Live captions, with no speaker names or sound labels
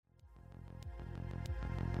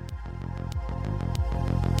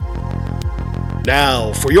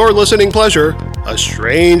Now, for your listening pleasure, a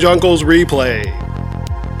Strange Uncles replay.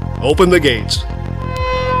 Open the gates.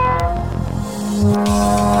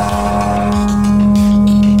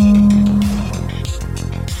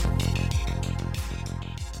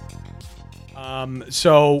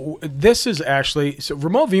 So this is actually,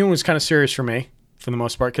 remote viewing was kind of serious for me for the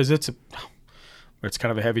most part because it's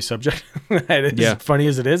kind of a heavy subject. As funny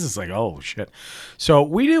as it is, it's like, oh shit. So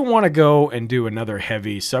we didn't want to go and do another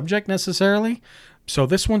heavy subject necessarily. So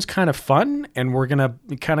this one's kind of fun, and we're going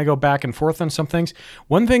to kind of go back and forth on some things.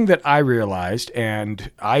 One thing that I realized, and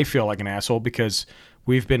I feel like an asshole because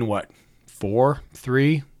we've been,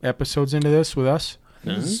 3 episodes into this with us?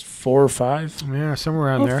 This is 4 or 5. Yeah, somewhere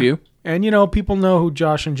around there. A few. And, people know who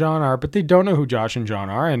Josh and John are, but they don't know who Josh and John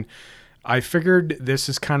are. And I figured this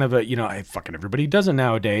is kind of a, fucking everybody does it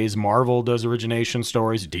nowadays. Marvel does origination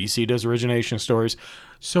stories. DC does origination stories.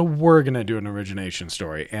 So we're going to do an origination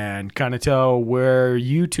story and kind of tell where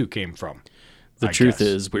you two came from. The truth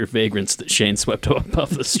is we're vagrants that Shane swept up off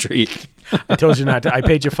the street. I told you not to. I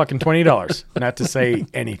paid you fucking $20 not to say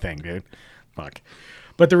anything, dude. Fuck.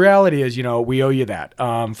 But the reality is, we owe you that.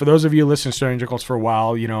 For those of you listening to Strange Uncles for a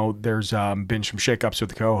while, there's been some shakeups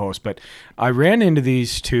with the co-host. But I ran into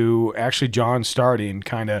these two, actually John starting,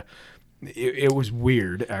 kind of, it was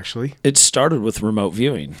weird, actually. It started with remote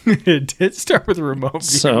viewing. It did start with remote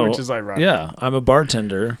viewing, which is ironic. Yeah, I'm a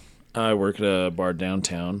bartender. I work at a bar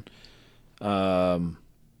downtown. And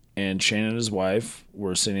Shane and his wife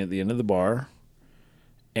were sitting at the end of the bar.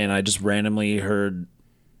 And I just randomly heard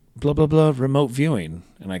blah blah blah remote viewing,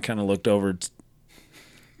 and I kind of looked over to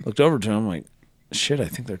him like, shit, I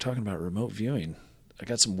think they're talking about remote viewing. I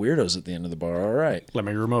got some weirdos at the end of the bar. All right, let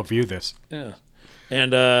me remote view this. Yeah.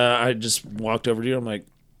 And I just walked over to you. I'm like,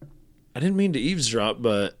 I didn't mean to eavesdrop,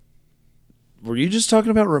 but were you just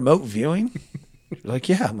talking about remote viewing? You're like,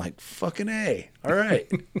 yeah. I'm like, fucking A. All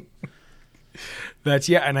right.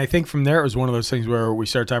 And I think from there it was one of those things where we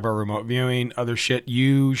started talking about remote viewing, other shit.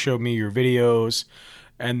 You showed me your videos.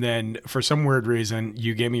 And then for some weird reason,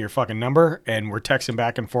 you gave me your fucking number and we're texting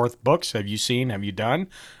back and forth books. Have you seen? Have you done?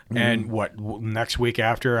 Mm-hmm. And next week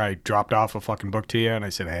after I dropped off a fucking book to you and I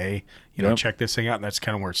said, hey, check this thing out. And that's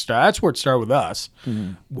kind of where it started. That's where it started with us,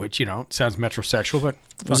 which, sounds metrosexual, but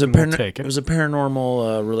it was we'll take it. It was a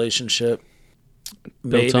paranormal relationship.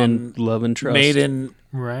 Built on love and trust. Made in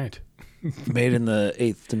the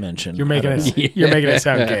 8th dimension. You're making it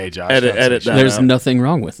sound gay, Josh. Edit that. There's nothing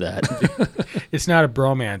wrong with that. It's not a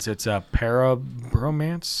bromance. It's a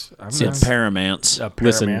parabromance. It's paramance.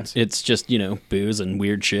 Listen, it's just, booze and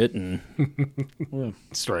weird shit and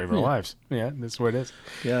story of our lives. Yeah, that's what it is.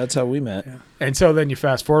 Yeah, that's how we met. Yeah. And so then you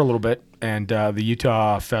fast forward a little bit, and the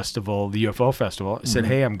Utah festival, the UFO festival, said,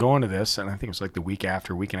 hey, I'm going to this. And I think it was like the week and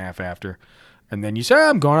a half after. And then you said,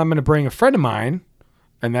 I'm going to bring a friend of mine.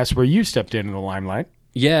 And that's where you stepped into the limelight.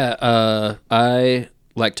 Yeah, I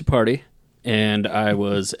like to party, and I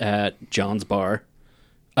was at John's bar.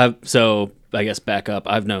 So I guess back up,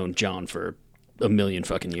 I've known John for a million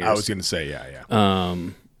fucking years. I was going to say, yeah.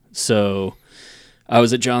 So I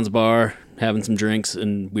was at John's bar having some drinks,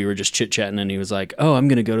 and we were just chit-chatting, and he was like, oh, I'm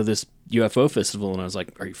going to go to this UFO festival. And I was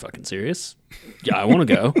like, are you fucking serious? Yeah, I want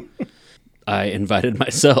to go. I invited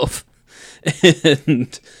myself.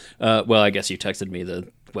 And I guess you texted me the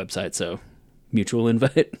website, so mutual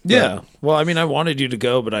invite. Yeah. Well, I mean, I wanted you to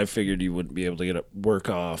go, but I figured you wouldn't be able to get work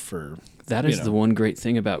off or. That is the one great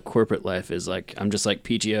thing about corporate life is I'm just like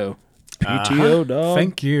PTO. PTO, dog.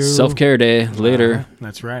 Thank you. Self-care day later.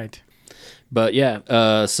 That's right. But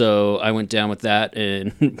yeah, so I went down with that,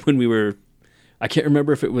 and I can't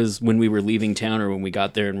remember if it was when we were leaving town or when we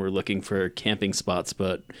got there and we're looking for camping spots,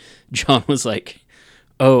 but John was like,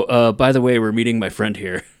 oh, by the way, we're meeting my friend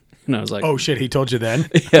here. And I was like, oh shit, he told you then?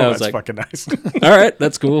 Yeah, I was that's like, fucking nice. All right,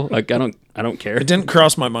 that's cool. Like, I don't care. It didn't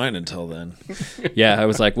cross my mind until then. Yeah, I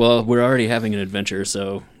was like, well, we're already having an adventure,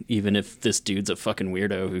 so even if this dude's a fucking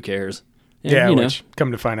weirdo, who cares? And, which,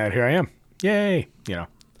 come to find out, here I am. Yay.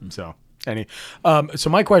 So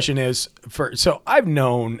my question is, so I've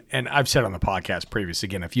known, and I've said on the podcast previously,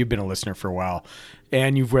 again, if you've been a listener for a while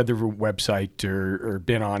and you've read the website or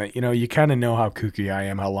been on it, you kind of know how kooky I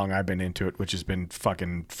am, how long I've been into it, which has been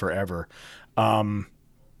fucking forever. Starting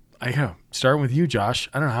with you, Josh.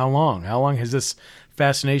 I don't know how long. How long has this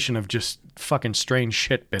fascination of just fucking strange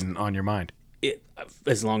shit been on your mind?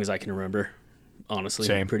 As long as I can remember. Honestly,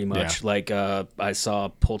 Same. Pretty much. Yeah. I saw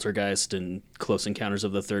Poltergeist and Close Encounters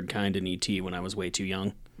of the Third Kind and E.T. when I was way too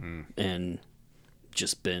young. And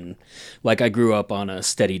just been, I grew up on a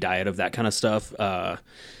steady diet of that kind of stuff.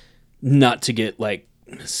 Not to get,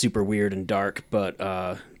 super weird and dark, but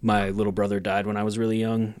my little brother died when I was really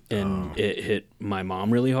young, and it hit my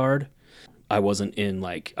mom really hard. I wasn't in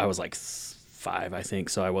I was like 5, I think,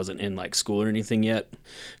 so I wasn't in like school or anything yet.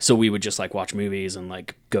 So we would just like watch movies and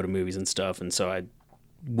like go to movies and stuff, and so I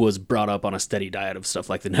was brought up on a steady diet of stuff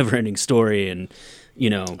like The Neverending Story and,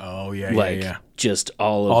 just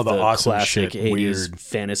all of the awesome classic shit, 80s weird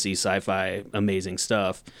fantasy, sci-fi, amazing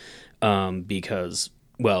stuff. Because,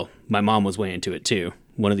 well, my mom was way into it too.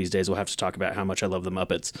 One of these days we'll have to talk about how much I love the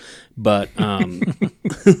Muppets. But,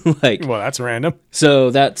 well, that's random.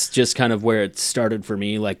 So that's just kind of where it started for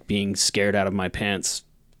me, like being scared out of my pants,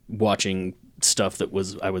 watching stuff that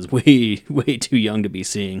I was way too young to be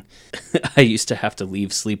seeing. I used to have to leave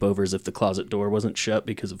sleepovers if the closet door wasn't shut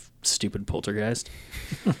because of stupid Poltergeist.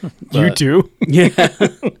 You too? Yeah.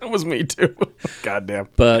 That was me too. Goddamn.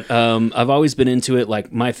 But I've always been into it.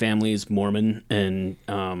 Like, my family's Mormon, and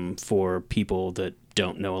for people that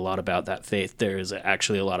don't know a lot about that faith, there is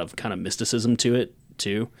actually a lot of kind of mysticism to it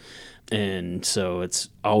too. And so it's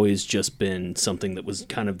always just been something that was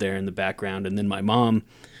kind of there in the background. And then my mom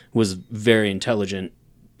was very intelligent,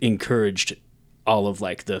 encouraged all of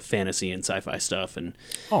like the fantasy and sci-fi stuff, and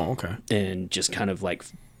and just kind of like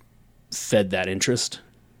fed that interest.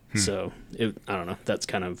 So I don't know, that's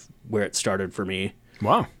kind of where it started for me.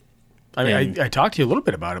 Wow. I mean, I talked to you a little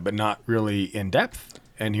bit about it, but not really in depth.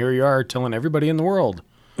 And here you are telling everybody in the world.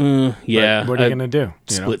 Yeah. But what are you going to do?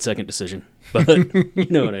 Split second decision. But you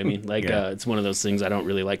know what I mean? Like, it's one of those things I don't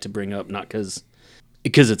really like to bring up, not because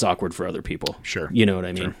it's awkward for other people. Sure. You know what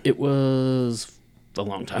I mean? Sure. It was a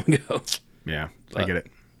long time ago. Yeah, I get it.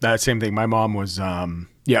 That same thing. My mom was, my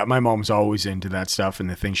mom was always into that stuff and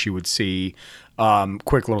the things she would see.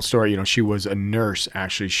 Quick little story, she was a nurse.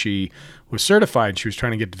 Actually, she was certified. She was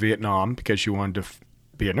trying to get to Vietnam because she wanted to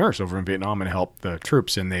be a nurse over in Vietnam and help the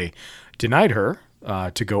troops, and they denied her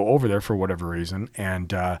to go over there for whatever reason.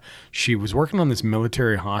 And she was working on this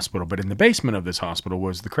military hospital, but in the basement of this hospital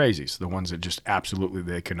was the crazies, the ones that just absolutely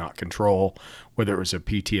they could not control, whether it was a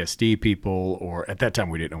PTSD people or at that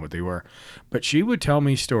time we didn't know what they were. But she would tell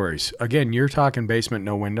me stories. Again, you're talking basement,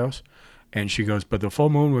 no windows. And she goes, but the full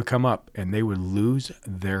moon would come up and they would lose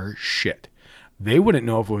their shit. They wouldn't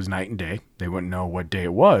know if it was night and day. They wouldn't know what day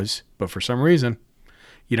it was. But for some reason,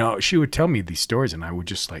 she would tell me these stories and I would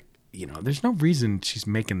just like, there's no reason she's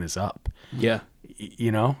making this up. Yeah.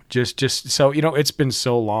 Just so, it's been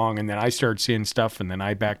so long. And then I started seeing stuff and then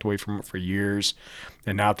I backed away from it for years.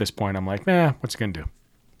 And now at this point, I'm like, what's it going to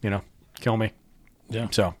do? Kill me. Yeah.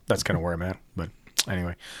 So that's kind of where I'm at. But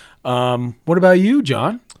anyway, what about you,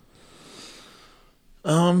 John?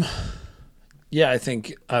 Yeah, I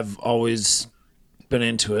think I've always been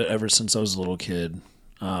into it ever since I was a little kid.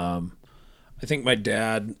 I think my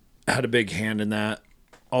dad had a big hand in that.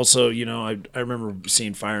 Also, I remember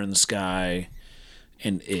seeing Fire in the Sky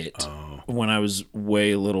and when I was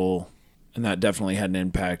way little, and that definitely had an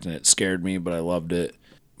impact, and it scared me, but I loved it.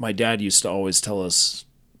 My dad used to always tell us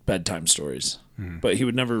bedtime stories, but he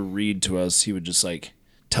would never read to us. He would just like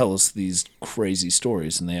tell us these crazy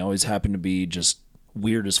stories, and they always happened to be just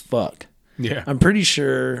weird as fuck. Yeah. I'm pretty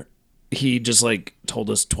sure he just like told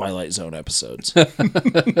us Twilight Zone episodes.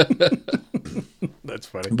 That's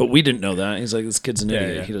funny. But we didn't know that. He's like, this kid's an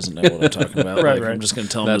idiot. Yeah. He doesn't know what I'm talking about. Right. I'm just going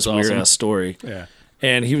to tell him That's this awesome. weird ass story. Yeah.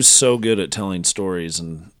 And he was so good at telling stories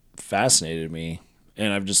and fascinated me.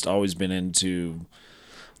 And I've just always been into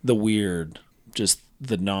the weird, just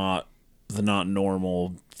the not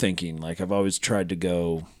normal thinking. Like, I've always tried to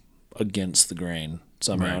go against the grain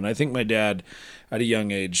somehow. Right. And I think my dad, at a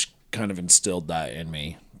young age, kind of instilled that in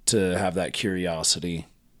me, to have that curiosity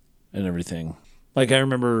and everything. Like, I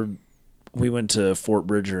remember we went to Fort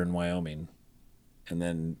Bridger in Wyoming, and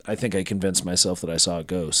then I think I convinced myself that I saw a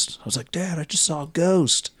ghost. I was like, Dad, I just saw a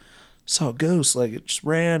ghost. Like, it just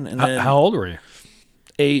ran. And then How old were you?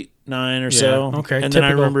 8, 9 or so. Okay. And then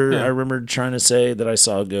I typical, remember trying to say that I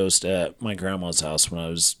saw a ghost at my grandma's house when I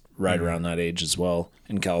was right around that age as well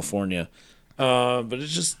in California. But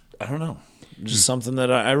it's just, I don't know. Just something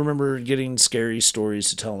that I remember getting scary stories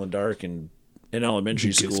to tell in the dark and in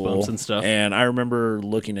elementary school Goosebumps and stuff. And I remember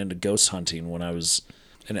looking into ghost hunting when I was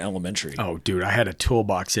in elementary. Oh, dude, I had a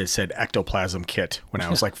toolbox that said ectoplasm kit when I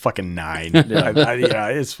was like fucking 9.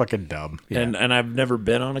 It's fucking dumb. Yeah. And I've never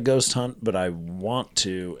been on a ghost hunt, but I want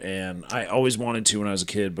to. And I always wanted to when I was a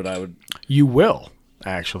kid, but I would. You will,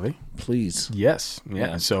 actually. Please. Yes.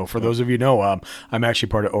 Yeah. So for those of you who know, I'm actually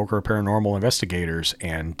part of Okra Paranormal Investigators,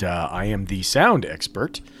 and I am the sound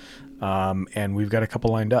expert. And we've got a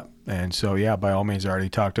couple lined up. And so, yeah, by all means, I already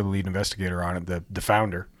talked to the lead investigator on it, the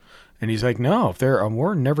founder. And he's like, no, if they're,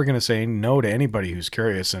 we're never going to say no to anybody who's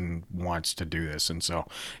curious and wants to do this. And so,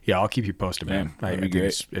 yeah, I'll keep you posted, man. I think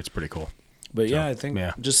it's pretty cool. But yeah, I think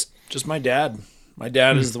just my dad. My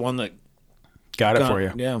dad is the one that got it for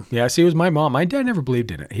you. Yeah. Yeah, see, it was my mom. My dad never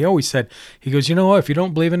believed in it. He always said, he goes, you know what, if you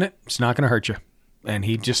don't believe in it, it's not going to hurt you. And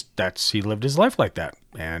he lived his life like that.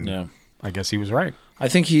 And I guess he was right. I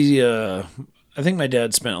think my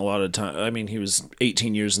dad spent a lot of time. I mean, he was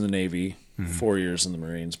 18 years in the Navy, 4 years in the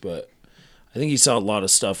Marines, but I think he saw a lot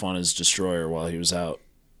of stuff on his destroyer while he was out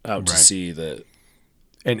to sea that.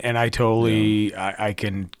 And I totally, I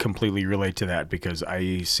can completely relate to that because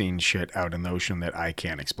I seen shit out in the ocean that I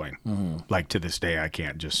can't explain. Like to this day, I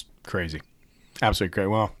can't. Just crazy. Absolutely crazy.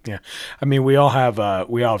 Well, yeah. I mean, we all have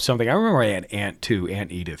something. I remember I had Aunt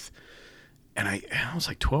Edith. And I was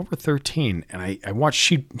like 12 or 13, and I watched,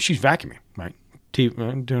 she's vacuuming, right?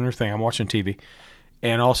 TV, doing her thing. I'm watching TV.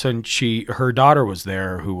 And all of a sudden, her daughter was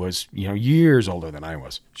there who was, years older than I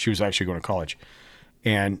was. She was actually going to college.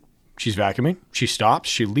 And she's vacuuming. She stops.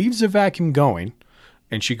 She leaves the vacuum going,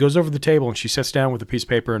 and she goes over the table, and she sits down with a piece of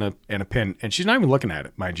paper and a pen. And she's not even looking at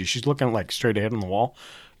it, mind you. She's looking like straight ahead on the wall,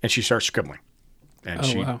 and she starts scribbling. And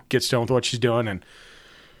she gets done with what she's doing, and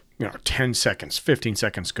 10 seconds, 15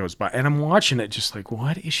 seconds goes by. And I'm watching it just like,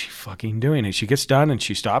 what is she fucking doing? And she gets done and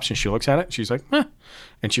she stops and she looks at it. And she's like, huh.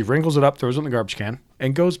 And she wrinkles it up, throws it in the garbage can,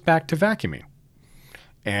 and goes back to vacuuming.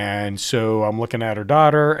 And so I'm looking at her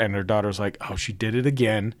daughter, and her daughter's like, oh, she did it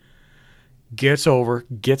again. Gets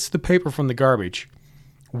the paper from the garbage.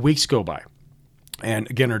 Weeks go by. And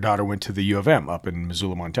again, her daughter went to the U of M up in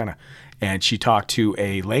Missoula, Montana. And she talked to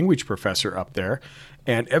a language professor up there.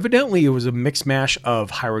 And evidently it was a mixed mash of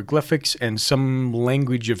hieroglyphics and some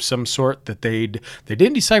language of some sort that they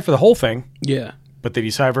didn't decipher the whole thing. Yeah. But they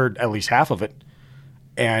deciphered at least half of it.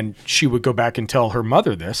 And she would go back and tell her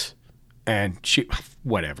mother this. And she,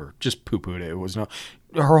 whatever, just poo-pooed it. It was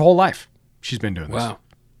her whole life she's been doing this. Wow.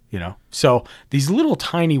 So these little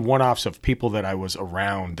tiny one-offs of people that I was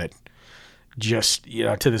around that just,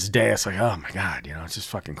 to this day, it's like, oh my God, it's just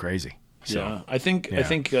fucking crazy. So, yeah, I think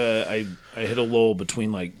I hit a lull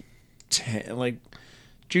between like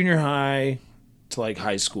junior high to like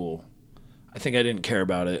high school. I think I didn't care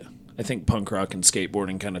about it. I think punk rock and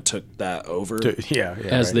skateboarding kind of took that over.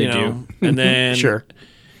 As they do. And then sure.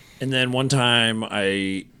 And then one time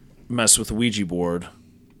I messed with a Ouija board.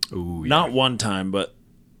 Ooh, yeah. Not one time, but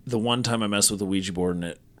the one time I messed with a Ouija board and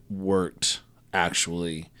it worked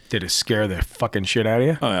actually. Did it scare the fucking shit out of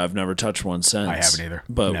you? Oh, I've never touched one since. I haven't either.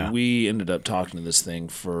 But we ended up talking to this thing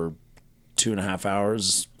for 2.5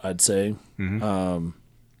 hours, I'd say. Mm-hmm.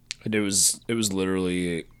 And it was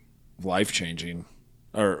literally life changing,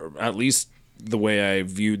 or at least the way I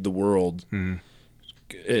viewed the world. Mm-hmm.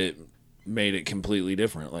 It made it completely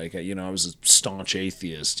different. Like I was a staunch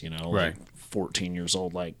atheist. Right. Like 14 years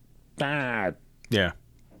old. Like yeah.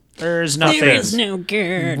 There's nothing. There is no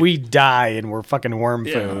good. We die and we're fucking worm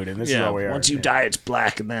food, and this is how we are. Once you die, it's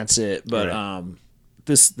black, and that's it. But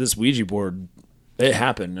this Ouija board, it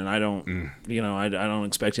happened, and I don't, I don't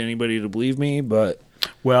expect anybody to believe me, but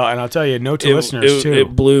well, and I'll tell you, listeners too.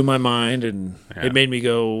 It blew my mind, and it made me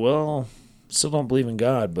go, well, still don't believe in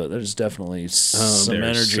God, but there's definitely some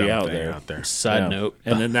energy out there. Side note,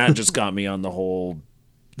 and then that just got me on the whole.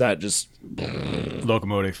 That just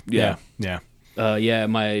locomotive. Yeah.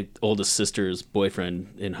 My oldest sister's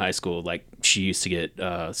boyfriend in high school, like she used to get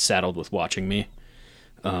saddled with watching me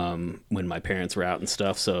when my parents were out and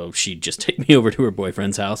stuff. So she'd just take me over to her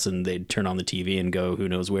boyfriend's house and they'd turn on the TV and go who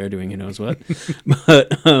knows where doing who knows what.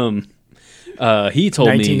 But he told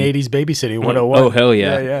 1980s babysitting 101. Oh, hell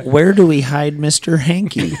yeah. Where do we hide Mr.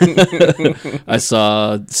 Hanky? I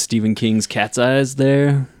saw Stephen King's Cat's Eyes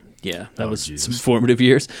there. Yeah, that was some formative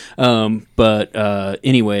years. But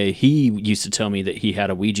anyway, he used to tell me that he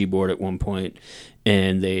had a Ouija board at one point,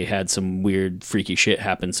 and they had some weird, freaky shit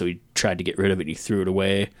happen. So he tried to get rid of it. He threw it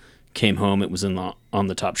away. Came home, it was on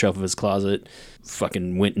the top shelf of his closet.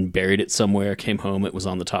 Fucking went and buried it somewhere. Came home, it was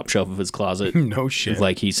on the top shelf of his closet. No shit.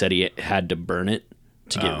 Like he said, he had to burn it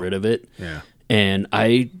to get rid of it. Yeah. And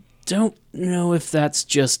I don't know if that's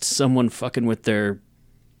just someone fucking with their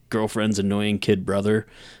girlfriend's annoying kid brother,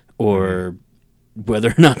 or whether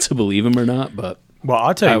or not to believe him or not, but well,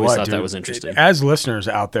 I'll tell you I always what, thought dude, that was interesting. As listeners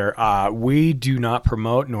out there, we do not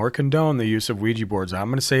promote nor condone the use of Ouija boards. I'm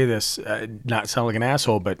going to say this, not sound like an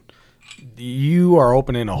asshole, but you are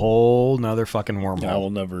opening a whole nother fucking wormhole.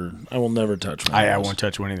 I will never touch one. I won't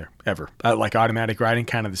touch one either, ever. Like automatic writing,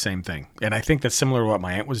 kind of the same thing. And I think that's similar to what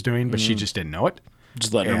my aunt was doing, but she just didn't know it.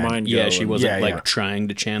 Just letting her mind go. Yeah, she wasn't trying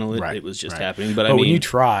to channel it. Right, it was just happening. But I mean, when you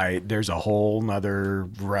try, there's a whole nother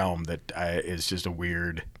realm that is just a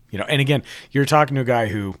weird And again, you're talking to a guy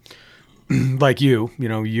who, like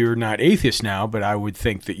you're not atheist now, but I would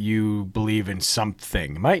think that you believe in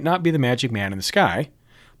something. It might not be the magic man in the sky,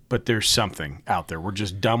 but there's something out there. We're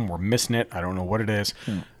just dumb. We're missing it. I don't know what it is.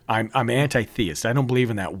 I'm anti-theist. I don't believe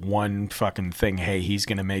in that one fucking thing. Hey, he's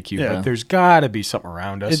going to make you. Yeah. But there's got to be something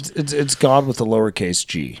around us. It's God with a lowercase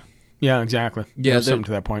g. Yeah, exactly. Yeah, there's something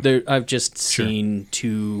to that point. I've just seen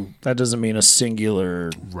two. That doesn't mean a singular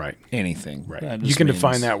anything. Right. You can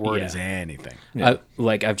define that word as anything. Yeah.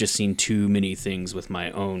 I've just seen too many things with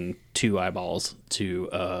my own two eyeballs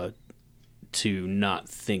to not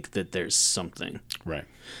think that there's something. Right.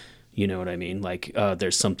 You know what I mean? Like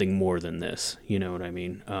there's something more than this. You know what I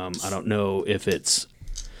mean? I don't know if it's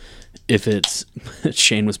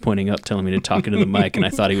Shane was pointing up, telling me to talk into the mic, and I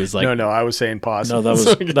thought he was like, no, I was saying pause. No,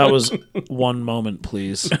 that was one moment,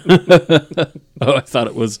 please. Oh, I thought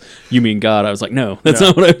it was, you mean God? I was like, no, that's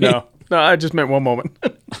not what I mean. No, I just meant one moment.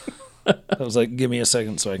 I was like, give me a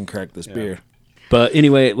second so I can crack this beer. But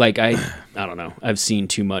anyway, like I don't know. I've seen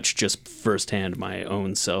too much just firsthand my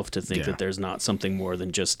own self to think that there's not something more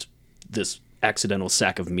than just this accidental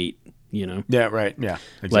sack of meat. Yeah, right. Yeah,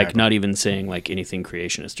 exactly. Like not even saying like anything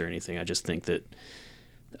creationist or anything. I just think that,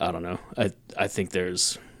 I don't know. I think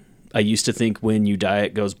I used to think when you die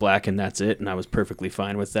it goes black and that's it, and I was perfectly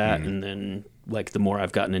fine with that. Mm-hmm. And then like the more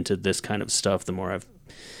I've gotten into this kind of stuff, the more I've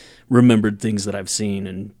remembered things that I've seen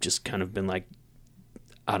and just kind of been like,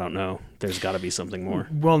 I don't know. There's got to be something more.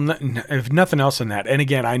 Well, if nothing else than that, and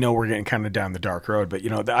again, I know we're getting kind of down the dark road,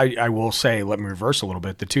 but I will say, let me reverse a little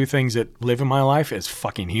bit. The two things that live in my life is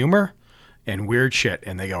fucking humor and weird shit,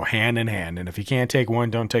 and they go hand in hand. And if you can't take one,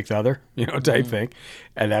 don't take the other, type thing.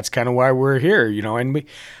 And that's kind of why we're here, and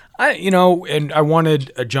I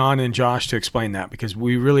wanted John and Josh to explain that because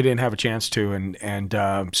we really didn't have a chance to.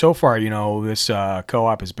 And so far, this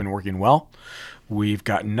co-op has been working well. We've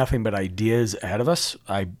got nothing but ideas ahead of us,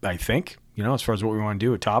 I think, as far as what we want to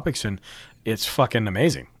do with topics, and it's fucking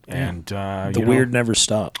amazing. And the weird never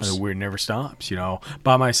stops. The weird never stops.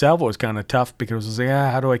 By myself, it was kind of tough because it was like,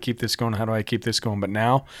 how do I keep this going? How do I keep this going? But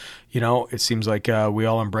now, it seems like we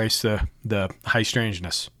all embrace the high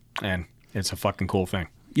strangeness, and it's a fucking cool thing.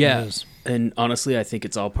 Yeah, and honestly, I think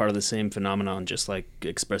it's all part of the same phenomenon, just like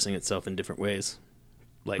expressing itself in different ways,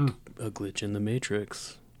 like a glitch in the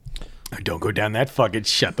Matrix. Don't go down that fucking.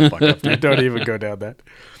 Shut the fuck up, dude. Don't even go down that.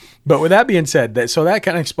 But with that being said, so that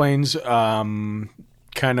kind of explains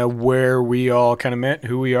kind of where we all kind of met,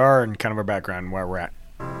 who we are, and kind of our background and where we're at.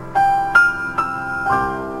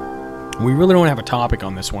 We really don't have a topic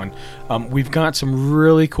on this one. We've got some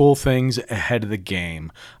really cool things ahead of the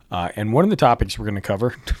game. And one of the topics we're going to cover,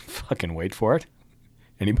 fucking wait for it.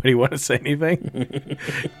 Anybody want to say anything?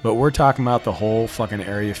 But we're talking about the whole fucking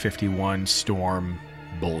Area 51 storm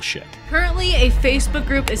bullshit. Currently, a Facebook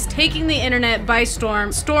group is taking the internet by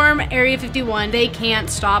storm. Storm Area 51. They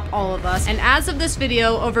can't stop all of us. And as of this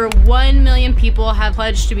video, over 1 million people have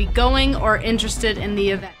pledged to be going or interested in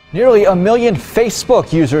the event. Nearly 1 million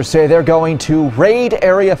Facebook users say they're going to raid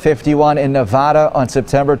Area 51 in Nevada on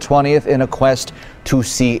September 20th in a quest to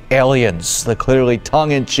see aliens. The clearly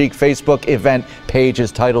tongue-in-cheek Facebook event page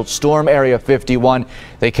is titled Storm Area 51.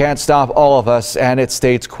 They can't stop all of us, and it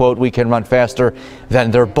states, quote, we can run faster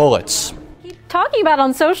than their bullets. Talking about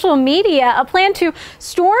on social media a plan to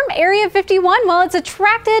storm Area 51. Well, it's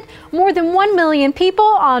attracted more than 1 million people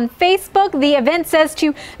on Facebook. The event says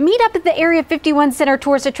to meet up at the Area 51 Center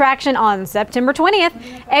tourist attraction on September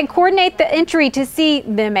 20th and coordinate the entry to see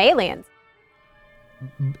them aliens.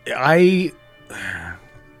 How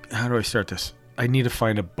do I start this? I need to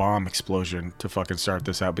find a bomb explosion to fucking start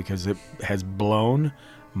this out because it has blown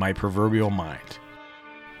my proverbial mind.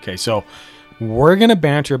 Okay, so we're gonna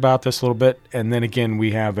banter about this a little bit, and then again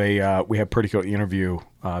we have pretty cool interview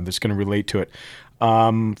that's gonna relate to it.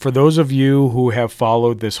 For those of you who have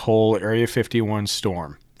followed this whole Area 51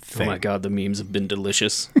 storm thing, oh my god, the memes have been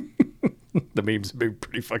delicious. The memes have been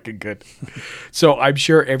pretty fucking good. So I'm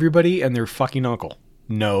sure everybody and their fucking uncle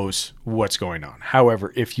knows what's going on.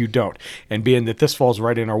 However, if you don't, and being that this falls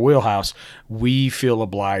right in our wheelhouse, we feel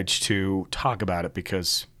obliged to talk about it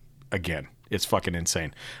because, again, it's fucking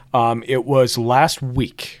insane. It was last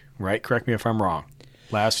week, right? Correct me if I'm wrong.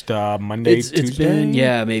 Last Monday, Tuesday? It's been,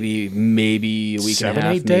 maybe a week 7, and a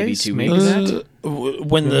half, 8 days, maybe 2 weeks.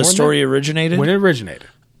 When the story originated? When it originated.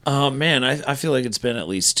 Man, I feel like it's been at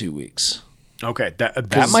least 2 weeks. Okay,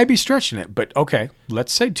 that might be stretching it, but okay,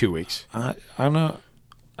 let's say 2 weeks. I don't know.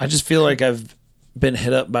 I just feel like I've been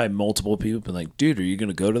hit up by multiple people, been like, dude, are you going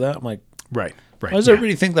to go to that? I'm like, Right. Why does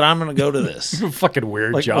everybody think that I'm going to go to this? Fucking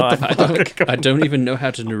weird, Like, John. what the fuck? I don't even know how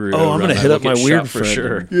to Naruto. Oh, I'm run. gonna I hit will up my get weird shot for friend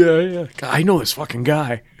sure. and- Yeah. I know this fucking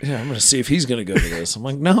guy. Yeah, I'm going to see if he's going to go to this. I'm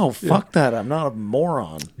like, no, fuck that. I'm not a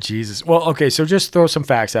moron. Jesus. Well, okay, so just throw some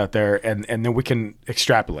facts out there, and then we can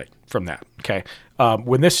extrapolate from that, okay?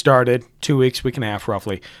 When this started, 2 weeks, week and a half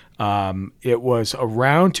roughly, it was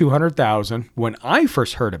around 200,000 when I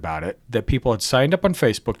first heard about it that people had signed up on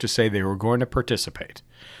Facebook to say they were going to participate.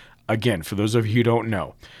 Again, for those of you who don't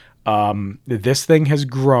know, this thing has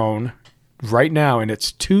grown right now, and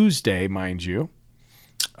it's Tuesday, mind you.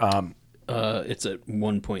 It's at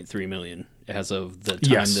 1.3 million as of the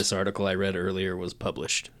time this article I read earlier was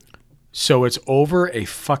published. So it's over a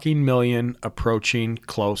fucking million, approaching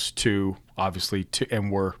close to, obviously, and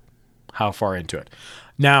we're how far into it.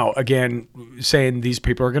 Now, again, saying these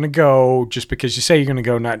people are going to go just because you say you're going to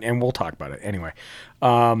go, and we'll talk about it anyway.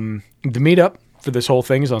 The meetup for this whole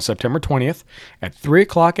thing is on September 20th at 3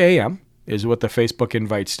 o'clock a.m. is what the Facebook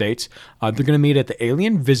invite states. They're going to meet at the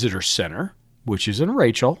Alien Visitor Center, which is in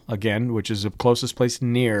Rachel, again, which is the closest place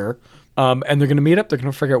near. And they're going to meet up. They're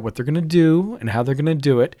going to figure out what they're going to do and how they're going to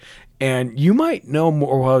do it. And you might know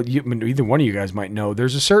more. Well, either one of you guys might know.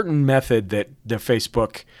 There's a certain method that the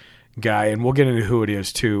Facebook guy, and we'll get into who it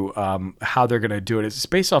is too, how they're going to do it. It's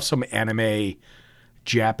based off some anime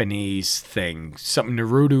Japanese thing. Something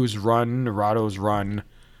Naruto's run.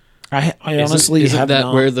 I honestly isn't have that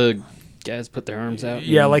not. where the guys put their arms out?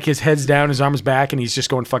 Yeah, like his head's down, his arms back, and he's just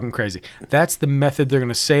going fucking crazy. That's the method they're going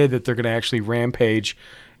to say that they're going to actually rampage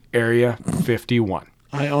Area 51.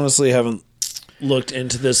 I honestly haven't looked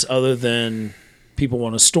into this other than people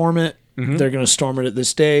want to storm it. Mm-hmm. They're going to storm it at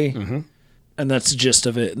this day. And that's the gist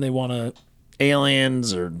of it. And they want to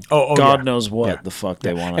aliens or God knows what the fuck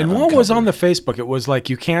they want to And what was on the Facebook? It was like,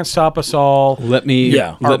 you can't stop us all. Let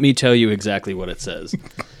me tell you exactly what it says.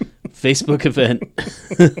 Facebook event.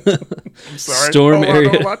 Sorry. Storm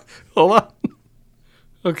area. Hold on.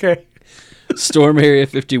 Okay. Storm Area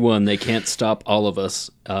 51. They can't stop all of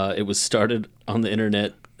us. It was started on the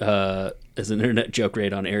internet as an internet joke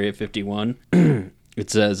raid on Area 51. It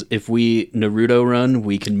says, if we Naruto run,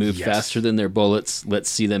 we can move faster than their bullets. Let's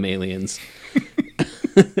see them aliens.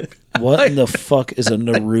 What in the fuck is a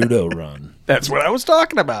Naruto run? That's what I was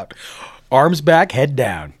talking about. Arms back, head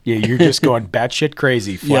down. Yeah, you're just going batshit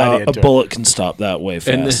crazy. Yeah, into a bullet can stop that way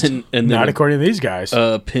fast. And then not according to these guys.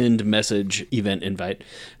 A pinned message event invite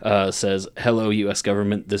says, hello, U.S.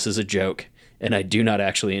 government. This is a joke, and I do not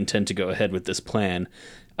actually intend to go ahead with this plan.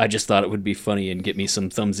 I just thought it would be funny and get me some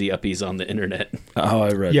thumbsy uppies on the internet. Oh,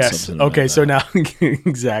 I read something Okay, about so that. now,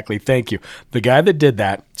 exactly. Thank you. The guy that did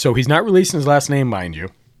that, so he's not releasing his last name, mind you.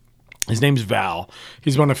 His name's Val.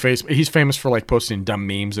 He's one of he's famous for like posting dumb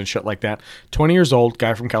memes and shit like that. 20 years old,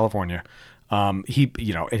 guy from California. And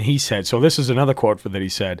he said, so this is another quote that he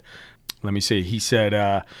said. Let me see. He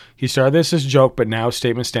said, he started this as a joke, but now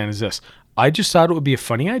statement stand is this. I just thought it would be a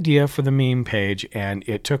funny idea for the meme page, and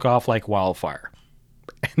it took off like wildfire.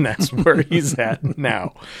 And that's where he's at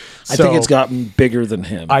now. I think it's gotten bigger than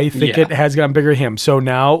him. I think it has gotten bigger than him. So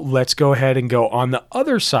now let's go ahead and go on the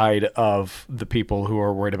other side of the people who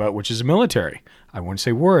are worried about, which is the military. I wouldn't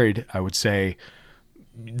say worried. I would say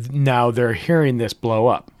now they're hearing this blow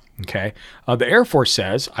up. Okay. The Air Force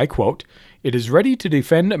says, I quote, "It is ready to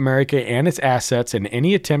defend America and its assets, and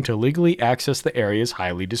any attempt to legally access the area is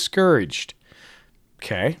highly discouraged."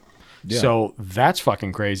 Okay. Yeah. So that's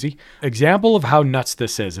fucking crazy. Example of how nuts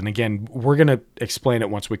this is. And again, we're going to explain it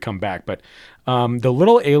once we come back. But the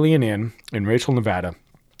Little Alien Inn in Rachel, Nevada,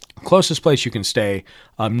 closest place you can stay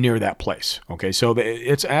near that place. Okay. So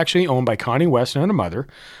it's actually owned by Connie West and her mother.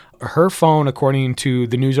 Her phone, according to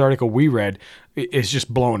the news article we read, is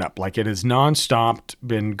just blown up. Like it is nonstop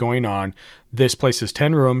been going on. This place has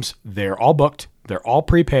 10 rooms. They're all booked. They're all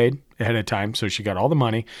prepaid ahead of time. So she got all the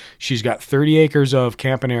money. She's got 30 acres of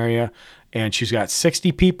camping area, and she's got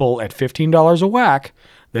 60 people at $15 a whack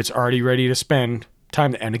that's already ready to spend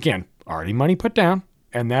time. And again, already money put down.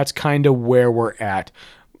 And that's kind of where we're at.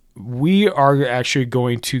 We are actually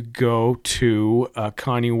going to go to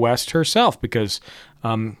Connie West herself because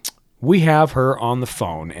we have her on the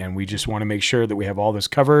phone, and we just want to make sure that we have all this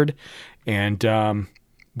covered, and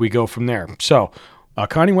we go from there. So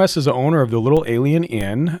Connie West is the owner of the Little Alien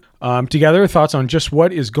Inn. To gather thoughts on just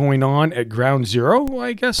what is going on at Ground Zero,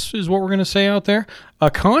 I guess is what we're going to say out there.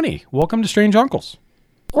 Connie, welcome to Strange Uncles.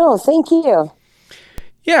 Oh, thank you.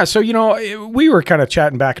 Yeah, so, we were kind of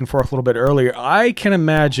chatting back and forth a little bit earlier. I can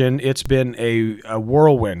imagine it's been a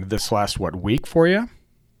whirlwind this last, week for you?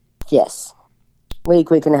 Yes.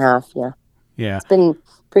 Week and a half, yeah. Yeah. It's been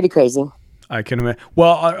pretty crazy. I can imagine.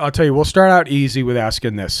 Well, I'll tell you, we'll start out easy with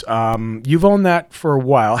asking this. You've owned that for a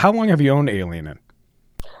while. How long have you owned Alien In?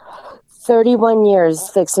 31 years,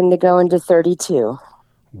 fixing to go into 32.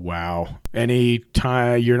 Wow. Any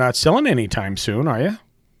time you're not selling anytime soon, are you?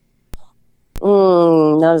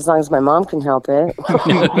 Not as long as my mom can help it.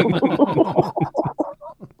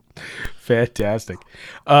 Fantastic.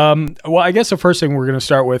 Well, I guess the first thing we're going to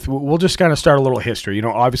start with, we'll just kind of start a little history. You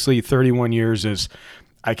know, obviously 31 years is,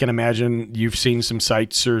 I can imagine you've seen some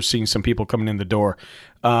sights or seen some people coming in the door.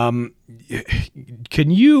 Do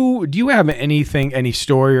you have any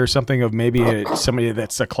story or something of maybe somebody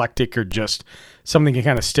that's eclectic or just something that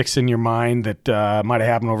kind of sticks in your mind that might have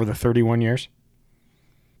happened over the 31 years?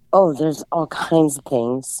 Oh, there's all kinds of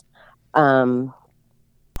things.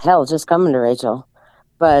 Hell, just coming to Rachel.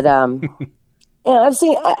 But, I've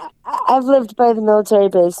lived by the military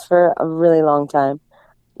base for a really long time.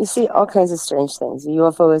 You see all kinds of strange things. A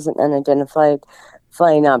UFO is an unidentified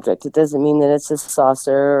flying object. It doesn't mean that it's a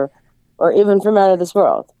saucer or even from out of this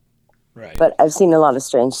world. Right. But I've seen a lot of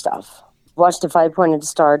strange stuff. Watched a 5-pointed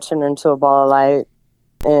star turn into a ball of light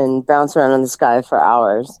and bounce around in the sky for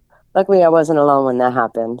hours. Luckily, I wasn't alone when that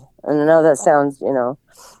happened. And I know that sounds,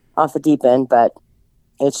 off the deep end, but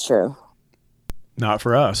it's true. Not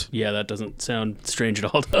for us. Yeah, that doesn't sound strange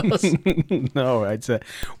at all to us. No, I'd say.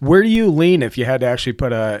 Where do you lean if you had to actually put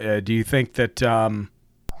do you think that,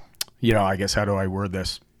 I guess, how do I word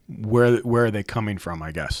this? Where are they coming from,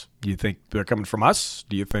 I guess? Do you think they're coming from us?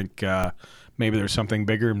 Do you think maybe there's something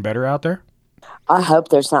bigger and better out there? I hope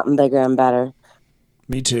there's something bigger and better.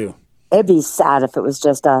 Me too. It'd be sad if it was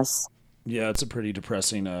just us. Yeah, it's a pretty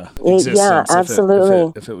depressing existence. Yeah,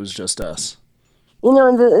 absolutely. If it was just us.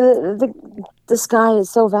 The sky is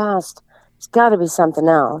so vast. It's got to be something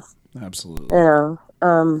else. Absolutely.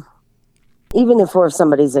 Even if we're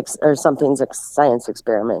something's a science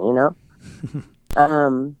experiment, But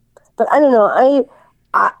I don't know.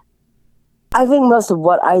 I think most of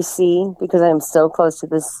what I see, because I'm so close to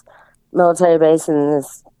this military base and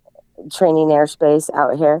this training airspace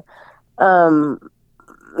out here,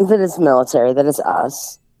 that it's military, that it's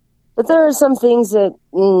us. But there are some things that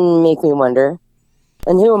make me wonder.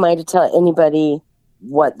 And who am I to tell anybody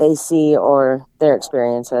what they see or their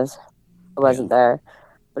experiences? I wasn't there.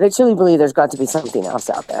 But I truly believe there's got to be something else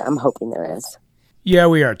out there. I'm hoping there is. Yeah,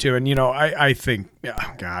 we are too. And, I think,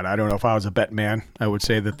 God, I don't know if I was a bet man, I would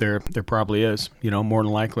say that there probably is, more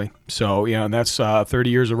than likely. So, and that's 30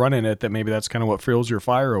 years of running it, that maybe that's kind of what fuels your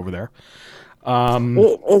fire over there.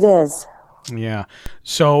 It is. Yeah.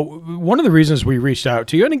 So one of the reasons we reached out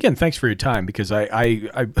to you, and again, thanks for your time, because I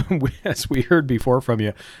as we heard before from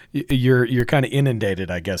you, you're kind of inundated,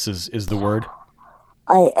 I guess is the word.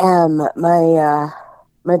 I am.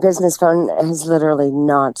 My business phone has literally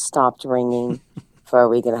not stopped ringing for a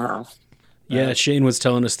week and a half. Yeah, Shane was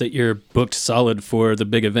telling us that you're booked solid for the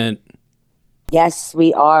big event. Yes,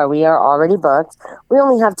 we are. We are already booked. We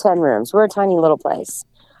only have 10 rooms. We're a tiny little place.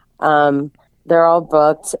 They're all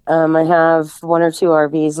booked. I have 1 or 2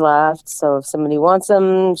 RVs left, so if somebody wants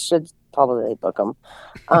them, should probably book them.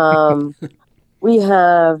 We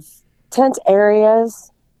have tent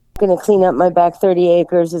areas. I'm going to clean up my back 30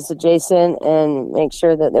 acres. It's adjacent and make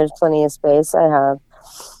sure that there's plenty of space. I have,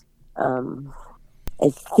 I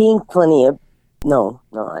think plenty of,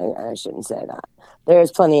 I shouldn't say that.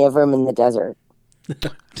 There's plenty of room in the desert.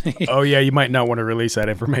 Oh, yeah, you might not want to release that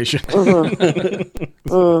information.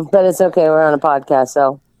 But it's okay. We're on a podcast,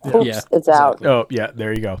 so it's out. Oh, yeah,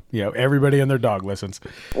 there you go. Yeah, everybody and their dog listens.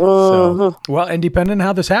 So, well, and depending on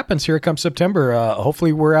how this happens, here comes September.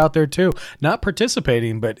 Hopefully we're out there too. Not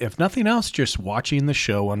participating, but if nothing else, just watching the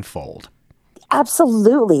show unfold.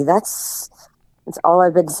 Absolutely. That's all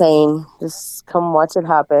I've been saying. Just come watch it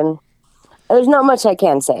happen. There's not much I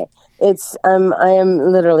can say. I am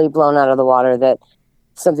literally blown out of the water that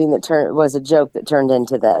something that was a joke that turned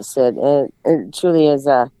into this. It truly is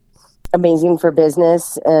amazing for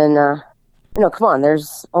business, and come on,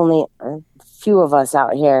 there's only a few of us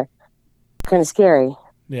out here. Kind of scary.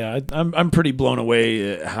 Yeah, I'm pretty blown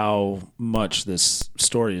away at how much this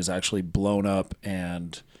story is actually blown up,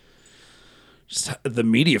 and just the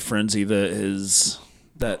media frenzy that's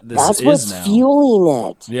what's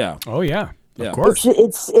fueling it. Yeah. Oh yeah. Yeah. Of course.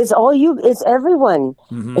 It's everyone.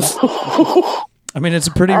 Mm-hmm. I mean, it's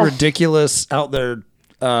a pretty ridiculous out there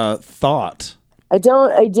thought. I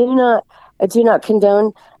do not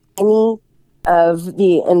condone any of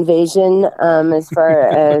the invasion as far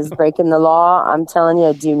as breaking the law. I'm telling you,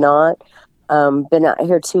 I do not. Been out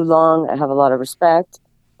here too long. I have a lot of respect.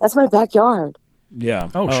 That's my backyard. Yeah.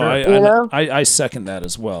 Oh, sure. I second that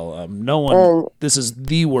as well. This is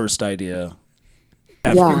the worst idea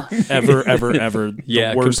Yeah. ever.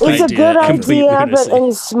 Yeah, The worst It's a idea. good complete idea, but lunacy.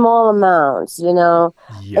 in small amounts, and to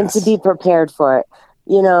Yes. be prepared for it.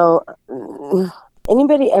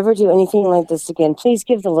 Anybody ever do anything like this again, please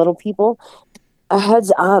give the little people a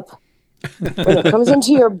heads up when it comes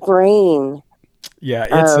into your brain. Yeah,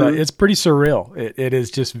 it's pretty surreal. It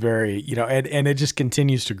is just very, and it just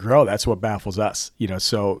continues to grow. That's what baffles us,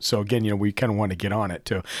 So again, we kind of want to get on it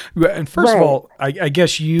too. And first of all, I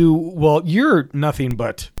guess you're nothing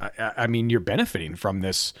but, I mean, you're benefiting from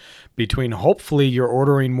this. Between hopefully you're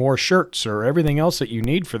ordering more shirts or everything else that you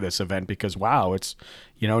need for this event because wow, it's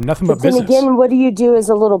nothing but business. And again, what do you do as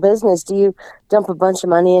a little business? Do you dump a bunch of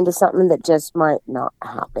money into something that just might not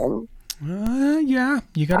happen? Yeah,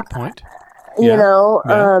 you got a point.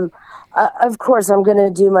 Of course, I'm going to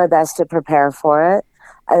do my best to prepare for it.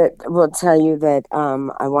 I will tell you that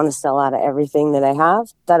I want to sell out of everything that I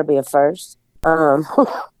have. That'll be a first.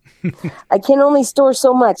 I can only store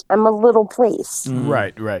so much. I'm a little place.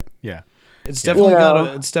 Right. Yeah. It's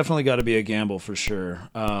definitely got to be a gamble for sure.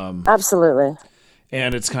 Absolutely.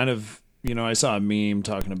 And it's kind of, I saw a meme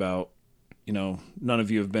talking about, none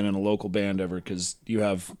of you have been in a local band ever because you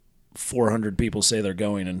have 400 people say they're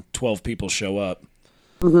going and 12 people show up.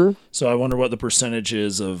 Mm-hmm. So I wonder what the percentage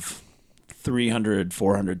is of 300,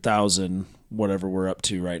 400,000, whatever we're up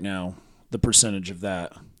to right now, the percentage of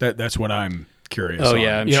that. That's what I'm curious. Oh on.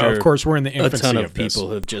 yeah, I'm sure. Of course, we're in the infancy a ton of this.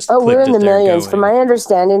 people have just. Oh, we're in the clicked that they're millions. going. From my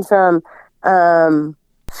understanding from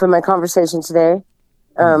my conversation today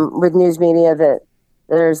with news media, that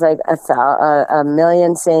there's like a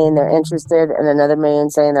million saying they're interested and another million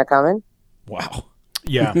saying they're coming. Wow.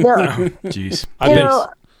 Yeah. No. Jeez.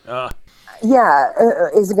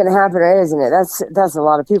 Is it going to happen or isn't it? That's a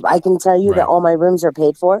lot of people. I can tell you that all my rooms are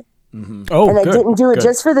paid for. Mm-hmm. Oh, and I didn't do it good.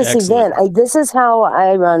 just for this Excellent. event. This is how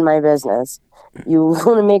I run my business. You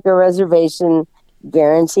want to make a reservation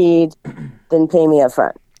guaranteed, then pay me up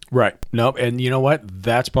front. Right. Nope. And you know what?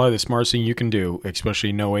 That's probably the smartest thing you can do,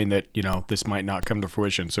 especially knowing that, this might not come to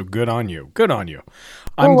fruition. So good on you. Good on you.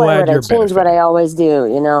 I'm glad you're I change what I always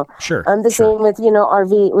do, Sure. I'm the same with,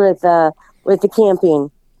 RV, with the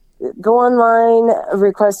camping. Go online,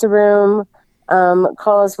 request a room,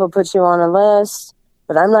 call us, we'll put you on a list.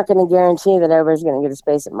 But I'm not going to guarantee that everybody's going to get a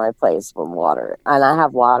space at my place with water. And I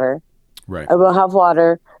have water. Right. I will have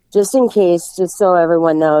water just in case, just so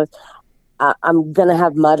everyone knows. I'm going to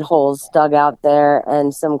have mud holes dug out there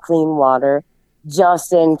and some clean water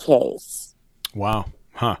just in case. Wow.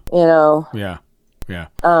 Huh. Yeah.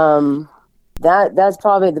 That's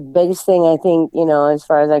probably the biggest thing I think, as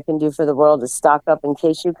far as I can do for the world is stock up in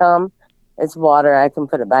case you come. It's water. I can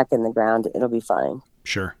put it back in the ground. It'll be fine.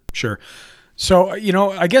 Sure. So,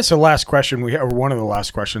 I guess the last question or one of the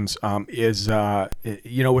last questions is,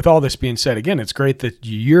 with all this being said, again, it's great that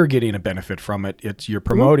you're getting a benefit from it. You're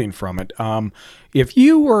promoting from it. If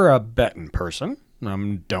you were a betting person,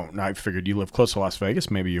 I figured you live close to Las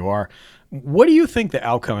Vegas. Maybe you are. What do you think the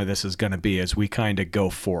outcome of this is going to be as we kind of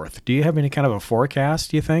go forth? Do you have any kind of a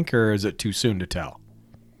forecast, do you think, or is it too soon to tell?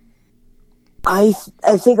 I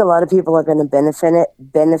think a lot of people are going to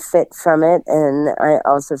benefit from it, and I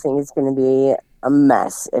also think it's going to be a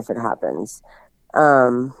mess if it happens.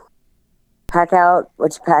 Pack out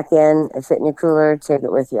what you pack in, it fit in your cooler, take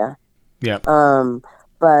it with you. Yeah.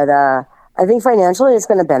 But I think financially it's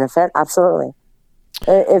going to benefit, absolutely.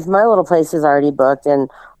 If my little place is already booked and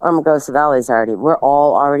Armagosa Valley's we're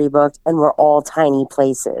all already booked, and we're all tiny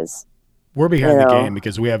places. We're behind the game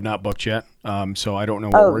because we have not booked yet, so I don't know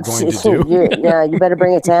what we're going to do. You better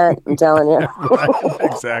bring a tent, I'm telling you. Right,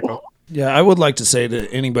 exactly. Yeah, I would like to say to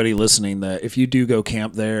anybody listening that if you do go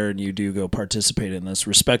camp there and you do go participate in this,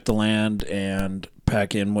 respect the land and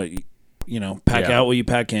pack in what out what you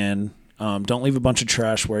pack in. Don't leave a bunch of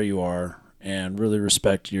trash where you are, and really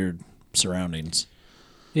respect your surroundings.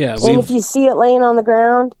 Yeah, and if you see it laying on the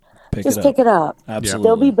ground, pick it up. Absolutely.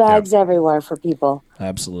 There'll be bags everywhere for people.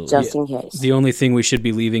 Absolutely. Just in case. The only thing we should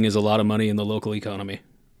be leaving is a lot of money in the local economy.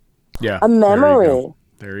 Yeah. A memory.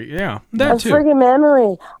 That a too. friggin'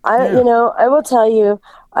 memory. I will tell you,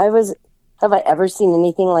 have I ever seen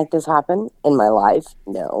anything like this happen in my life?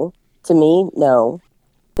 No. To me, no.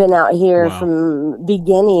 Been out here from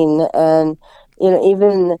beginning, and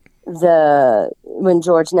even when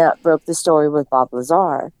George Knapp broke the story with Bob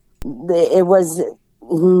Lazar, it was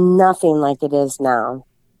nothing like it is now.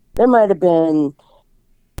 There might have been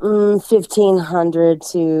 1,500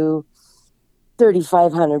 to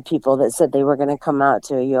 3,500 people that said they were going to come out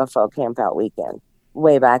to a UFO camp out weekend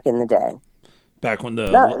way back in the day. Back when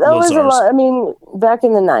that was a lot. I mean, back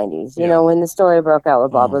in the 90s, when the story broke out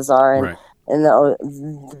with Bob Lazar and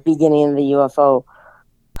the beginning of the UFO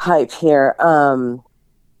hype here.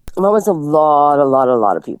 That was a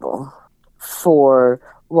lot of people for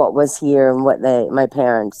what was here and what my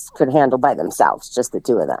parents could handle by themselves, just the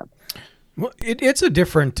two of them. Well, it's a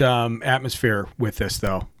different atmosphere with this,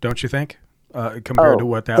 though, don't you think? Compared to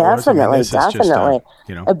what that was. Definitely. Just,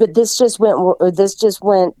 but this just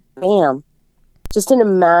went bam, just in a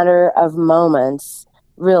matter of moments.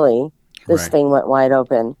 Really, this thing went wide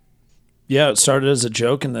open. Yeah, it started as a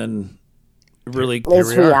joke, and then really,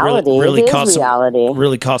 it's reality. Really it caught is reality.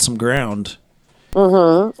 Really caught some ground.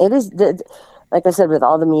 Mm-hmm. It is. Like I said, with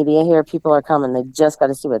all the media here, people are coming. They just got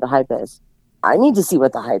to see what the hype is. I need to see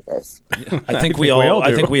what the hype is. I think we all do.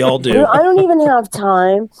 I think we all do. I don't even have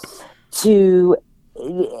time to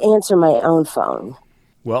answer my own phone.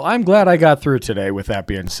 Well, I'm glad I got through today with that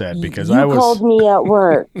being said, because you called me at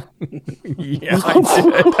work. Yeah,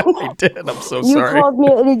 I did. I'm so sorry. You called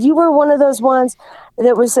me. You were one of those ones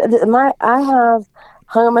that was I have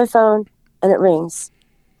hung on my phone and it rings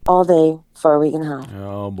all day for a week and a half.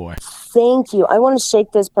 Oh boy. Thank you. I want to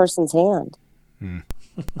shake this person's hand.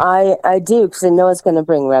 I do, because I know it's going to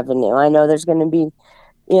bring revenue. I know there's going to be,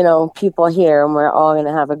 people here, and we're all going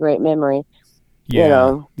to have a great memory.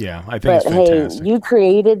 Yeah, yeah, I think it's fantastic. Hey, you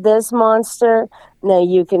created this monster. Now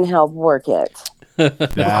you can help work it.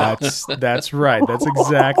 That's right. That's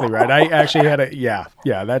exactly right. I actually had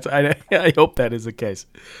that's I hope that is the case.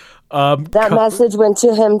 That message went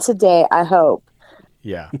to him today, I hope.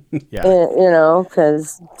 Yeah.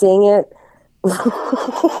 Because dang it.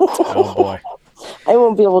 Oh boy. I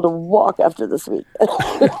won't be able to walk after this week.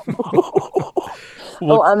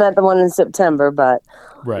 I'm at the one in September, but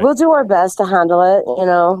we'll do our best to handle it,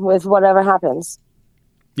 with whatever happens.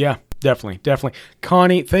 Yeah, definitely.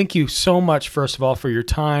 Connie, thank you so much, first of all, for your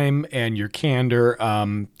time and your candor.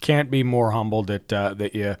 Can't be more humbled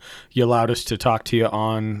that you allowed us to talk to you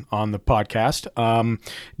on the podcast.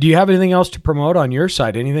 Do you have anything else to promote on your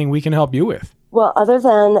side? Anything we can help you with? Well, other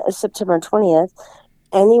than September 20th,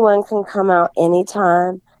 anyone can come out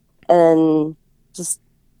anytime and just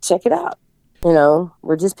check it out.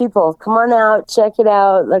 We're just people. Come on out, check it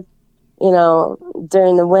out. Like,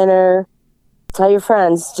 during the winter, tell your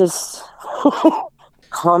friends, just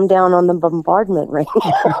calm down on the bombardment right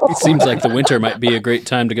now. It seems like the winter might be a great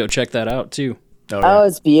time to go check that out, too. Oh,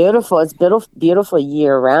 it's beautiful. It's beautiful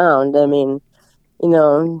year round. I mean,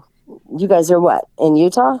 you guys are what, in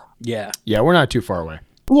Utah? Yeah. Yeah, we're not too far away.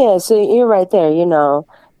 Yeah, so you're right there.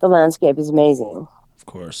 The landscape is amazing. Of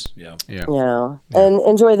course, yeah. And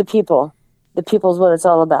enjoy the people. The people's what it's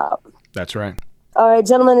all about. That's right. All right,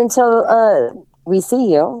 gentlemen, until we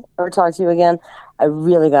see you or talk to you again, I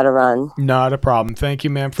really got to run. Not a problem. Thank you,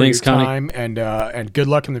 man, for your time, and good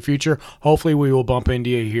luck in the future. Hopefully we will bump into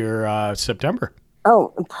you here September.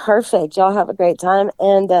 Oh, perfect. Y'all have a great time,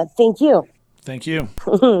 and thank you. Thank you.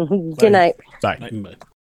 Good night. Bye.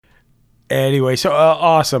 Anyway, so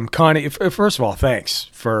awesome. Connie, first of all, thanks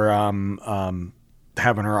for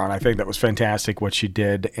having her on. I think that was fantastic what she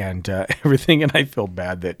did and everything, and I feel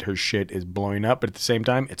bad that her shit is blowing up, but at the same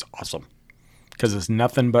time, it's awesome because it's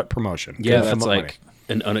nothing but promotion. Yeah, that's like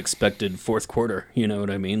an unexpected fourth quarter. You know what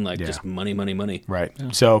I mean? Like just money. Right.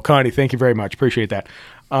 Yeah. So, Connie, thank you very much. Appreciate that.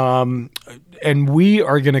 And we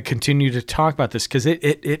are going to continue to talk about this because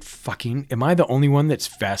it fucking, am I the only one that's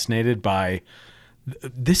fascinated by,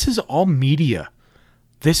 this is all media.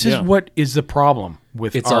 This is what is the problem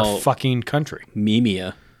with our fucking country.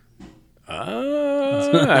 Memia.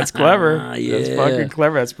 That's clever. That's fucking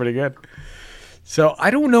clever. That's pretty good. So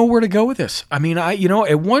I don't know where to go with this. I mean,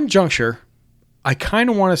 at one juncture, I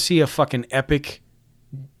kind of want to see a fucking epic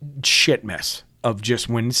shit mess of just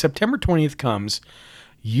when September 20th comes,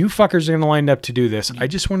 you fuckers are going to line up to do this. I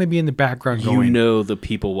just want to be in the background going. The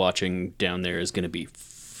people watching down there is going to be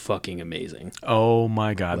fucking amazing. Oh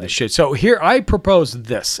my God, the shit. So here I propose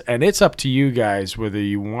this, and it's up to you guys whether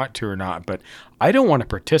you want to or not, but I don't want to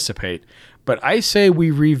participate. But I say we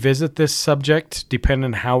revisit this subject depending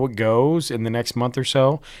on how it goes in the next month or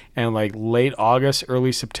so, and like late August,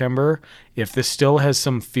 early September, if this still has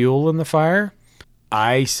some fuel in the fire,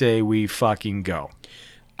 I say we fucking go.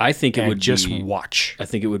 I think it would just watch. I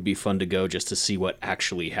think it would be fun to go just to see what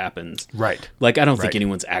actually happens. Right. Like, I don't think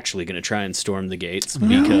anyone's actually going to try and storm the gates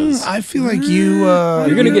because I feel like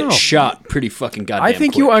you're going to get shot pretty fucking goddamn I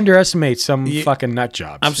think quick. you underestimate some fucking nut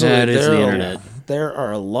jobs. Absolutely. That is the internet. There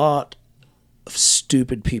are a lot of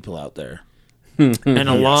stupid people out there. And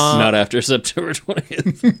a lot. Not after September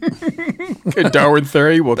 20th. Darwin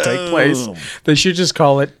theory will take place. They should just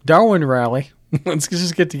call it Darwin Rally. Let's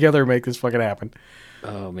just get together and make this fucking happen.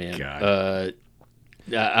 Oh man, God.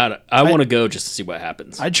 I want to go just to see what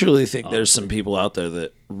happens. I truly think there's some people out there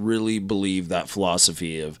that really believe that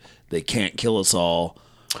philosophy of they can't kill us all,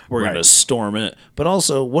 We're going to storm it. But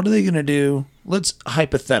also, what are they going to do? Let's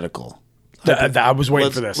hypothetical. I was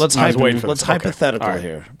waiting for this. Let's Okay. hypothetical All right.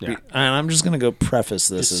 here. Yeah. And I'm just going to go preface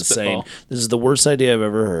this Just as spitball. saying this is the worst idea I've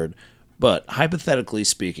ever heard. But hypothetically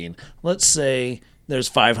speaking, let's say there's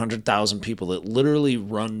 500,000 people that literally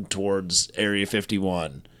run towards Area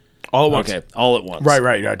 51. All at once. Okay, all at once.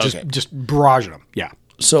 Right. Yeah, just barraging them. Yeah.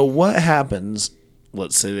 So what happens?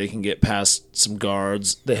 Let's say they can get past some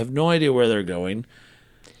guards. They have no idea where they're going.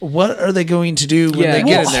 What are they going to do when they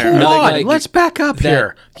get in there? Hold Are on. they Let's back up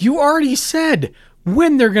here. You already said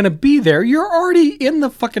when they're going to be there. You're already in the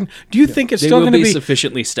fucking... Do you think it's They still will going to be be...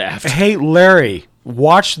 sufficiently staffed. Hey, Larry,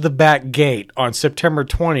 watch the back gate on September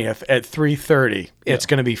 20th at 3:30. It's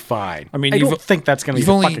going to be fine. I mean, I you've- don't think that's going to be You've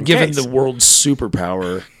the only fucking given case. the world's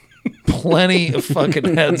superpower plenty of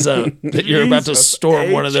fucking heads up that you're about to Jesus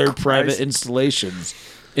storm one of their H. private Christ. installations.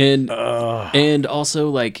 And also,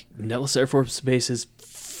 like, Nellis Air Force Base is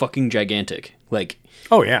fucking gigantic. Like,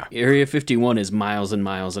 Oh, yeah. Area 51 is miles and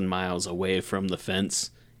miles and miles away from the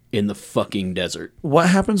fence in the fucking desert. What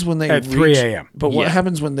happens when they At 3 a.m.. But what Yeah.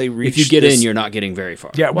 happens when they reach? If you get this- in, you're not getting very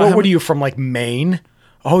far. Yeah, what are you from, like, Maine?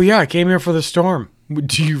 Oh, yeah, I came here for the storm.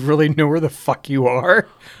 Do you really know where the fuck you are?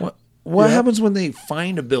 What happens when they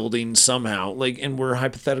find a building somehow? Like, and we're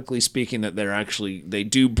hypothetically speaking that they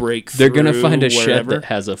do break through. They're going to find a shed wherever. that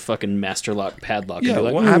has a fucking master lock padlock. Yeah, and be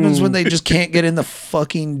like, what happens when they just can't get in the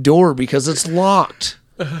fucking door because it's locked?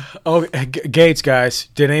 Oh, Gates, guys.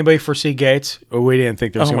 Did anybody foresee Gates? Oh, we didn't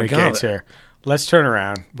think there was Oh going to my be God. Gates here. Let's turn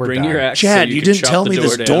around. We're bring done. your axe. Chad, so you can didn't chop tell the me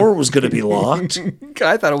this down. door was going to be locked.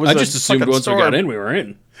 I thought it was I a just assumed fucking once we storm. got in, we were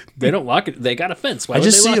in. They don't lock it. They got a fence. Why I would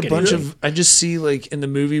just they see lock a bunch anything? of. I just see like in the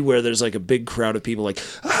movie where there's like a big crowd of people like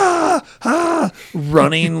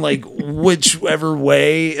running like whichever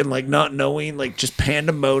way and like not knowing like just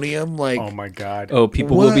pandemonium like. Oh, my God. Oh,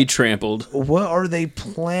 people will What? be trampled. What are they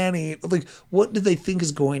planning? Like, what do they think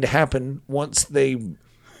is going to happen once they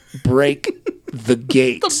break the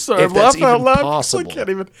gates? Sorry, if that's laugh out even loud. possible. I can't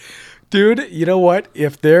even. Dude, you know what?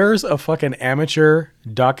 If there's a fucking amateur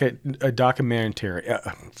documentary,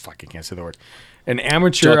 fuck, I can't say the word. An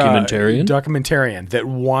amateur documentarian that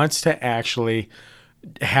wants to actually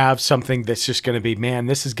have something that's just going to be, man,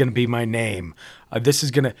 this is going to be my name. This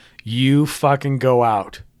is going to, you fucking go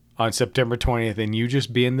out on September 20th and you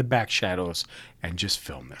just be in the back shadows and just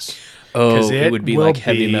film this. Oh, 'Cause it would be will like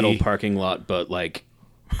heavy metal be- parking lot, but like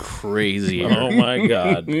crazy. Oh my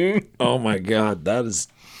god! Oh my god! That is.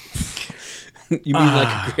 You mean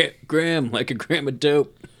like a gram, like a gram of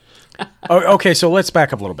dope? Oh, okay, so let's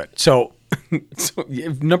back up a little bit. So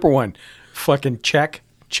number one, fucking check,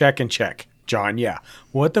 John. Yeah,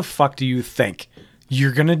 what the fuck do you think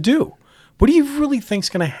you're gonna do? What do you really think's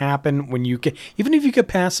gonna happen when you get, even if you get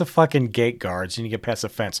past the fucking gate guards and you get past the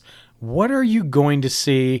fence? What are you going to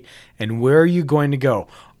see, and where are you going to go?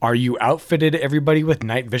 Are you outfitted everybody with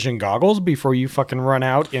night vision goggles before you fucking run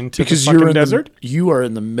out into Because the fucking you're in desert? you are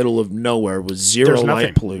in the middle of nowhere with zero There's nothing.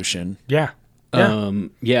 light pollution. Yeah.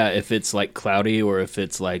 Yeah, if it's like cloudy or if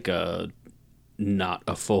it's like not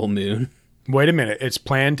a full moon. Wait a minute. It's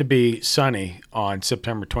planned to be sunny on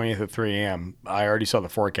September 20th at 3 a.m. I already saw the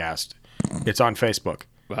forecast. It's on Facebook.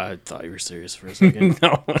 I thought you were serious for a second.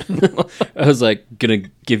 No. I was like gonna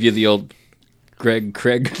give you the old Greg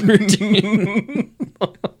Craig routine.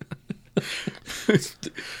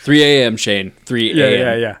 3 a.m. Shane. 3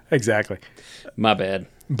 a.m. Yeah. Exactly. My bad.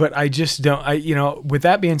 But I just don't, with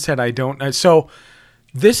that being said, I don't. So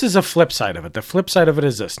this is a flip side of it. The flip side of it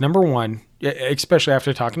is this. Number one, especially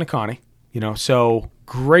after talking to Connie, so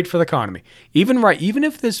great for the economy. Even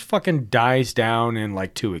if this fucking dies down in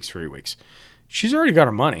like 2 weeks, 3 weeks, she's already got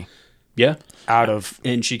her money Yeah. out of.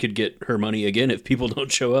 And she could get her money again if people don't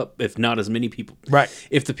show up. If not as many people. Right.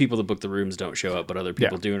 If the people that book the rooms don't show up, but other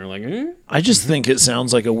people do and are like, I just think it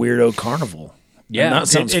sounds like a weirdo carnival. Yeah. And that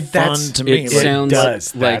sounds fun that's- to me. it Like, sounds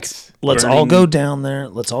does. like That's- let's all go down there.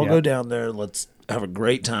 Let's all Yeah. go down there. Let's have a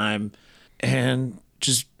great time and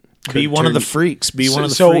just be one of the freaks. Be one of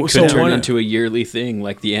the freaks. could So turn one- into a yearly thing,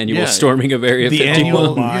 like the annual Yeah. storming of Area The 51. annual-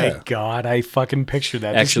 Oh my Yeah. God, I fucking picture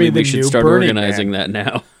that. This Actually, would be we the should new start Burning organizing Man. that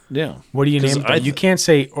now. Yeah. What do you 'Cause name I it? You can't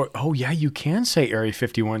say, you can say Area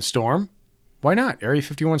 51 Storm. Why not? Area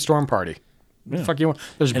 51 Storm Party. Fuck you want?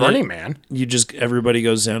 There's Burning Man. Everybody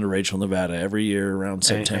goes down to Rachel, Nevada every year around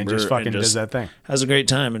September And just fucking does that thing. Has a great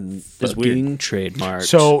time and is weird. Fucking trademark.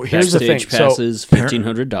 So, here's the Backstage thing. So- passes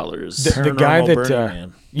 $1,500. The guy Paranormal that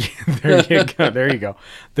Burning Man. there you go.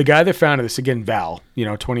 The guy that founded this, again, Val,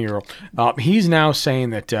 20-year-old. He's now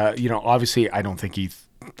saying that obviously I don't think he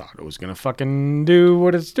thought it was going to fucking do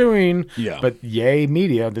what it's doing. Yeah. But yay,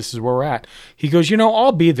 media, this is where we're at. He goes,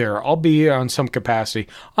 I'll be there. I'll be on some capacity.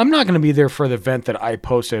 I'm not going to be there for the event that I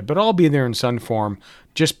posted, but I'll be there in some form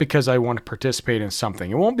just because I want to participate in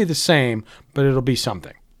something. It won't be the same, but it'll be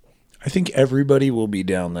something. I think everybody will be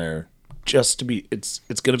down there just to be. It's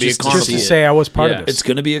going to be a carnival. Just to say I was part of this. It's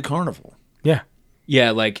going to be a carnival. Yeah.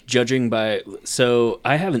 Yeah, like judging by. So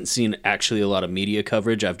I haven't seen actually a lot of media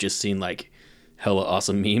coverage. I've just seen like hella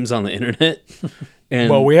awesome memes on the internet. And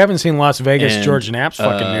well, we haven't seen Las Vegas George Knapp's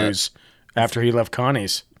fucking news after he left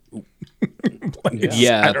Connie's.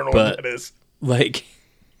 Yeah, I don't know what that is. Like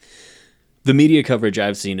the media coverage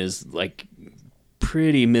I've seen is like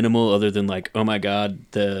pretty minimal, other than like, oh my god,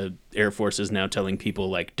 the Air Force is now telling people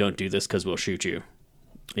like, don't do this because we'll shoot you.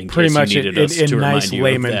 Pretty much in nice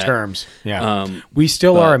layman terms. Yeah. We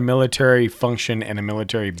still are a military function and a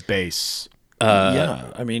military base.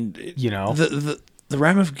 Yeah. I mean, the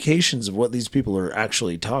ramifications of what these people are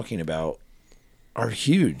actually talking about are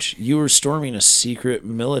huge. You are storming a secret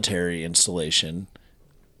military installation,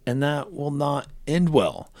 and that will not end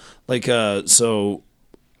well. Like, so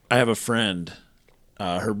I have a friend,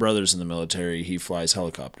 her brother's in the military. He flies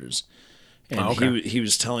helicopters. And he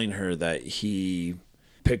was telling her that he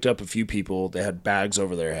picked up a few people. They had bags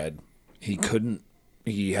over their head. He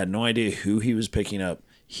had no idea who he was picking up.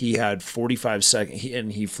 He had 45 seconds,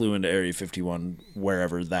 and he flew into Area 51,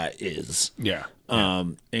 wherever that is. Yeah.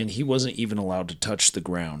 And he wasn't even allowed to touch the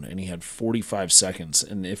ground, and he had 45 seconds.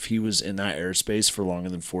 And if he was in that airspace for longer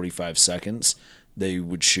than 45 seconds, they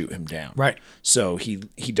would shoot him down. Right. So he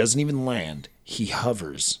doesn't even land. He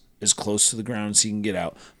hovers as close to the ground as he can get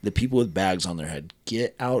out. The people with bags on their head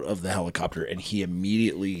get out of the helicopter, and he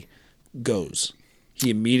immediately goes.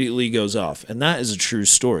 He immediately goes off. And that is a true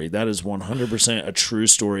story. That is 100% a true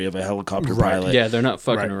story of a helicopter pilot. Yeah, they're not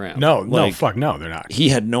fucking around. No, they're not. He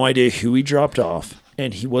had no idea who he dropped off,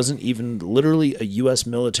 and he wasn't even, literally a U.S.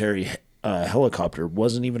 military helicopter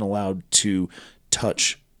wasn't even allowed to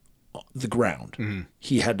touch the ground. Mm-hmm.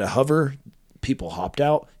 He had to hover. People hopped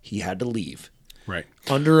out. He had to leave. Right.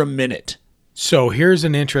 Under a minute. So here's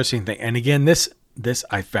an interesting thing. And again, this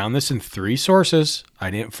I found this in 3 sources. I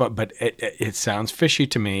didn't, but it sounds fishy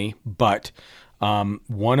to me. But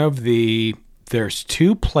there's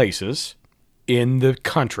 2 places in the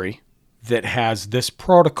country that has this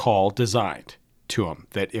protocol designed to them,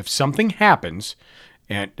 that if something happens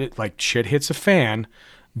and like shit hits a fan,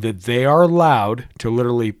 that they are allowed to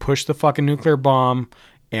literally push the fucking nuclear bomb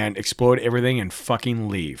and explode everything and fucking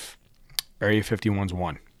leave. Area 51's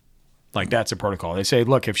one. Like, that's a protocol. They say,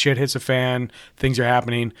 look, if shit hits a fan, things are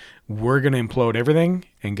happening, we're going to implode everything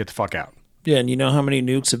and get the fuck out. Yeah, and you know how many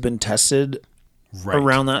nukes have been tested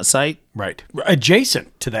around that site? Right.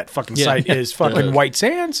 Adjacent to that fucking site is fucking White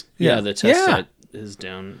Sands. Yeah, the test site is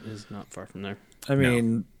not far from there. I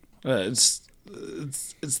mean, it's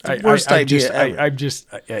the worst idea ever. I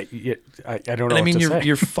don't know. And I mean, what to say.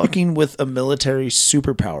 you're fucking with a military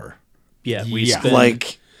superpower. Yeah,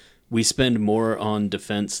 we spend more on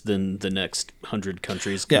defense than the next 100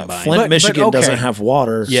 countries combined. Yeah, Flint, Michigan doesn't have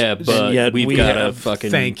water. Yeah, but yet we've got a fucking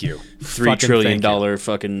 $3 trillion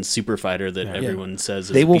fucking super fighter that everyone says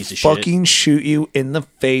is they a will piece of shit. fucking shoot you in the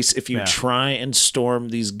face if you try and storm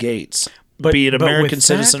these gates. Be it American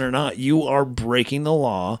citizen or not, you are breaking the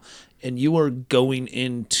law, and you are going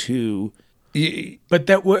into. But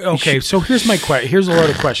so here's my here's a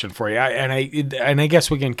loaded question for you, and I guess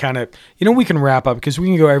we can kind of we can wrap up because we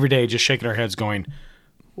can go every day just shaking our heads going,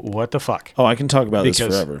 what the fuck? Oh, I can talk about this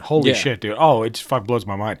forever. Holy shit, dude! Oh, it just fuck blows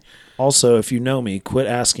my mind. Also, if you know me, quit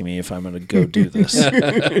asking me if I'm going to go do this.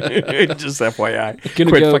 Just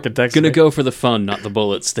FYI, gonna go for the fun, not the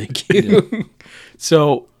bullets. Thank you.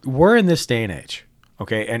 So we're in this day and age,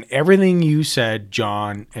 okay, and everything you said,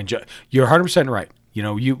 John, and you're 100% right.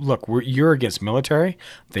 You're against military.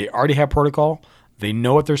 They already have protocol. They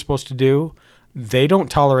know what they're supposed to do. They don't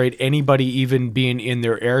tolerate anybody even being in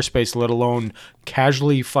their airspace, let alone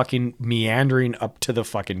casually fucking meandering up to the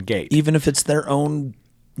fucking gate. Even if it's their own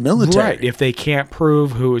military. Right, if they can't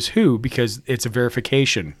prove who is who because it's a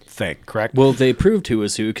verification thing, correct? Well, they proved who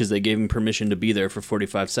is who because they gave him permission to be there for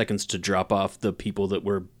 45 seconds to drop off the people that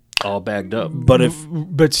were all bagged up.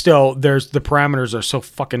 But still, the parameters are so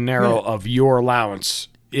fucking narrow of your allowance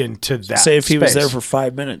into that. Say if he was there for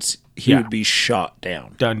 5 minutes, he would be shot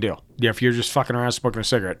down. Done deal. Yeah, if you're just fucking around smoking a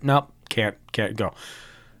cigarette, nope, can't go.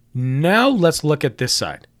 Now let's look at this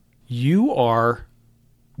side. We're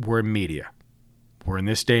in media. We're in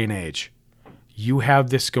this day and age. You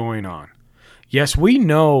have this going on. Yes, we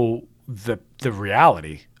know the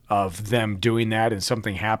reality of them doing that and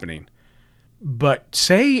something happening. But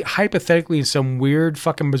say hypothetically in some weird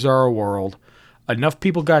fucking bizarre world, enough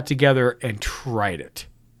people got together and tried it.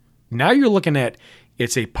 Now you're looking at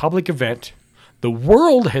it's a public event. The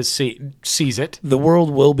world has sees it. The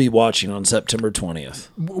world will be watching on September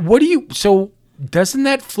 20th. So doesn't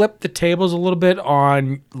that flip the tables a little bit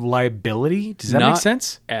on liability? Does that make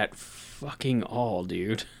sense? At fucking all,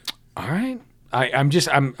 dude. All right. I'm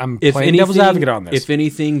playing devil's advocate on this. If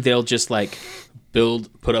anything, they'll just like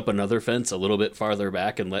put up another fence a little bit farther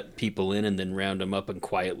back and let people in and then round them up and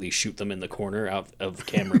quietly shoot them in the corner out of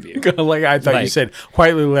camera view. Like I thought you said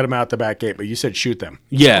quietly let them out the back gate, but you said shoot them.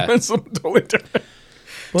 Yeah. That's something totally different.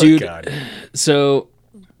 Dude, God. So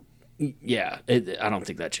yeah, I don't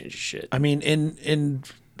think that changes shit. I mean, in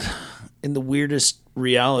the weirdest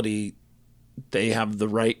reality, they have the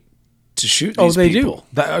right to shoot these people.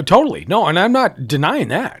 Do. Totally. No, and I'm not denying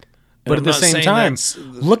that. But at the same time,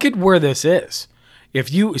 look at where this is.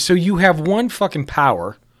 You have one fucking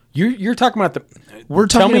power. You're talking about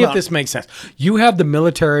tell me if this makes sense. You have the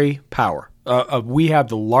military power. We have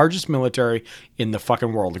the largest military in the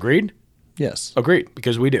fucking world. Agreed? Yes. Agreed,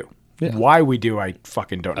 because we do. Yeah. Why we do, I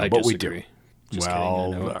fucking don't know, but we do. Just kidding.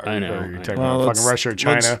 I know. Are you talking about fucking Russia or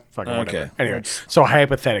China? Fucking whatever. Anyway, so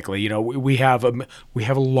hypothetically, we have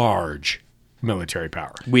a large military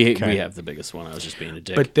power. We have the biggest one. I was just being a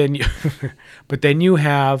dick. But then you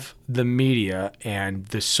have the media and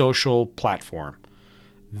the social platform.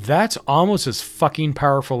 That's almost as fucking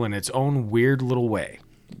powerful in its own weird little way.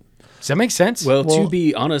 Does that make sense? Well, to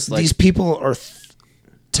be honest, these people are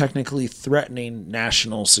technically threatening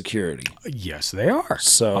national security. Yes, they are.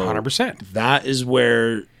 So 100%. That is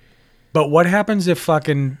where. But what happens if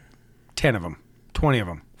fucking 10 of them, 20 of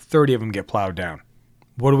them, 30 of them get plowed down?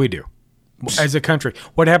 What do we do? As a country,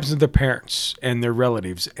 what happens to their parents and their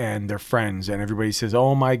relatives and their friends and everybody says,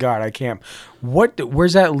 "Oh my God, I can't."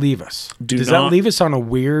 Where's that leave us? Does that leave us on a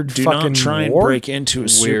weird fucking war? Do not try and break into a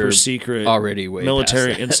super secret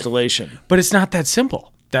military installation. But it's not that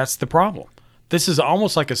simple. That's the problem. This is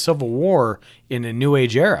almost like a civil war in a new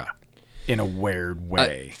age era, in a weird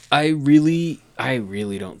way. I really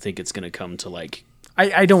don't think it's going to come to like.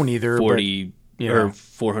 I don't either. 40. Or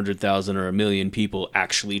 400,000 or 1 million people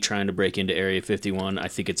actually trying to break into Area 51. I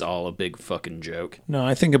think it's all a big fucking joke. No,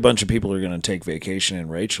 I think a bunch of people are going to take vacation in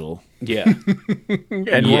Rachel. Yeah.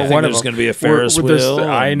 And one of them's going to be a Ferris wheel.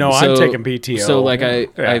 I know, I'm taking PTO. So, like,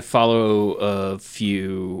 I follow a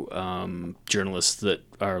few journalists that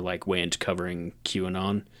are, like, way into covering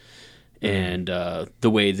QAnon. And the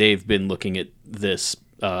way they've been looking at this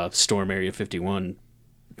Storm Area 51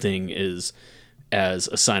 thing is as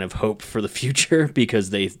a sign of hope for the future, because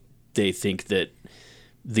they think that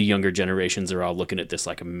the younger generations are all looking at this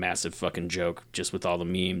like a massive fucking joke, just with all the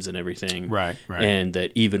memes and everything. Right. And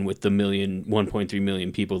that even with the 1.3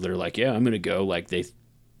 million people that are like, yeah, I'm going to go, like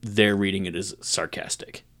they're reading it as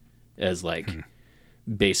sarcastic, as like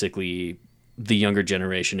basically the younger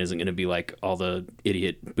generation isn't going to be like all the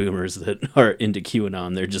idiot boomers that are into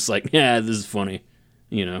QAnon. They're just like, yeah, this is funny.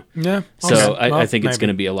 Yeah. So I think it's going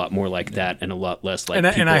to be a lot more like that and a lot less like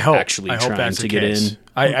people actually trying to get in.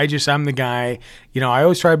 I'm the guy, I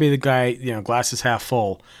always try to be the guy, glass is half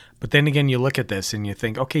full. But then again, you look at this and you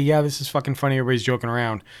think, okay, yeah, this is fucking funny. Everybody's joking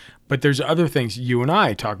around. But there's other things you and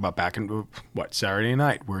I talk about back in, Saturday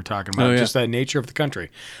night. We're talking about just the nature of the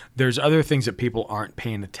country. There's other things that people aren't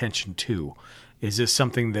paying attention to. Is this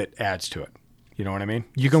something that adds to it? You know what I mean?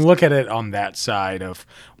 You can look at it on that side of,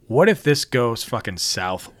 what if this goes fucking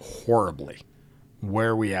south horribly? Where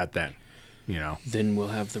are we at then? Then we'll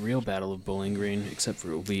have the real Battle of Bowling Green, except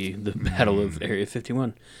for it will be the Battle of Area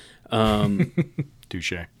 51.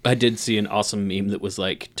 Touche. I did see an awesome meme that was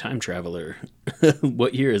like, time traveler,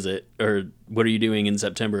 what year is it? Or what are you doing in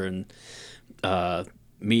September? And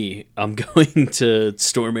I'm going to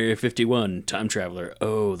storm Area 51, time traveler.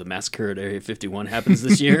 Oh, the massacre at Area 51 happens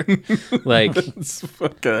this year? Like,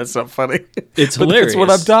 that's not funny. It's hilarious. That's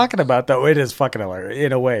what I'm talking about, though. It is fucking hilarious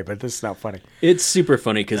in a way, but this is not funny. It's super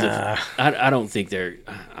funny because I don't think I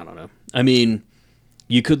don't know. I mean,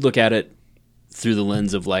 you could look at it through the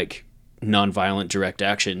lens of like nonviolent direct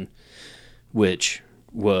action, which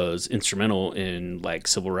was instrumental in like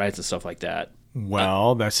civil rights and stuff like that.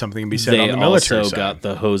 Well, that's something to be said on the military side. They also got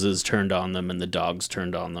the hoses turned on them and the dogs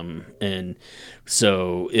turned on them. And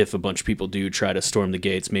so if a bunch of people do try to storm the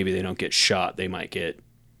gates, maybe they don't get shot. They might get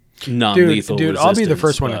non-lethal Dude, resistance. I'll be the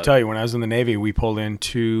first one to tell you, when I was in the Navy, we pulled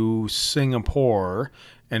into Singapore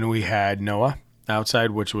and we had NOAA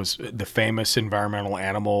outside, which was the famous environmental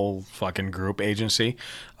animal fucking group agency.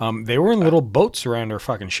 They were in little boats around our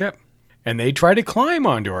fucking ship. And they tried to climb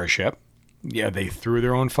onto our ship. Yeah, they threw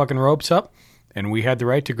their own fucking ropes up. And we had the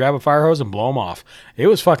right to grab a fire hose and blow them off. It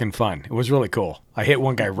was fucking fun. It was really cool. I hit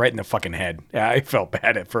one guy right in the fucking head. I felt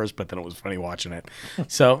bad at first, but then it was funny watching it.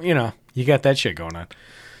 So, you got that shit going on.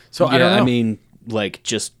 So I don't know. I mean, like,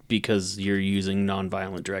 just because you're using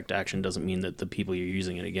nonviolent direct action doesn't mean that the people you're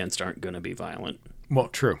using it against aren't going to be violent. Well,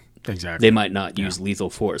 true. Exactly. They might not use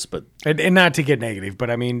lethal force, but... And not to get negative,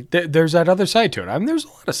 but I mean, there's that other side to it. I mean, there's a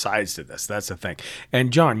lot of sides to this. That's the thing.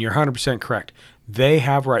 And John, you're 100% correct. They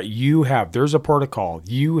have right. There's a protocol.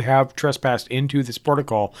 You have trespassed into this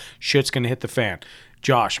protocol. Shit's going to hit the fan.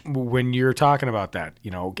 Josh, when you're talking about that,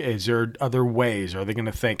 is there other ways? Are they going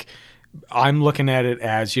to think... I'm looking at it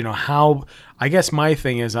as, how... I guess my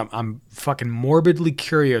thing is I'm fucking morbidly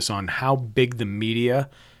curious on how big the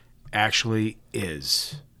media actually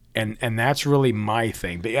is. And that's really my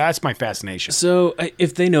thing. That's my fascination. So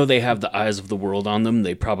if they know they have the eyes of the world on them,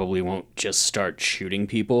 they probably won't just start shooting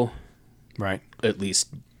people. Right. At least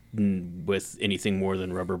with anything more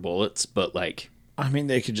than rubber bullets. But I mean,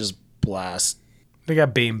 they could just blast. They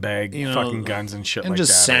got beanbag fucking guns and shit and like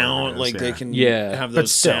just that. sound like they can have but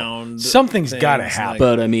those still, sound. Something's got to happen.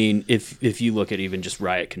 But I mean, if you look at even just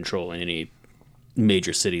riot control in any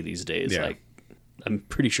major city these days, I'm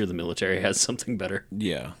pretty sure the military has something better.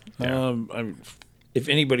 Yeah. If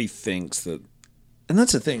anybody thinks that, and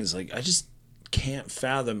that's the thing is I just can't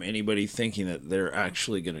fathom anybody thinking that they're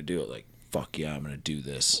actually going to do it. Like, fuck yeah, I'm going to do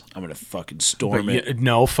this. I'm going to fucking storm it.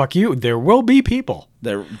 No, fuck you. There will be people.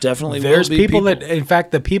 There definitely There's will be people that, in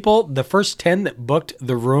fact, the first 10 that booked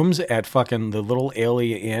the rooms at fucking the little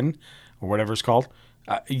Alien Inn or whatever it's called,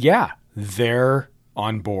 they're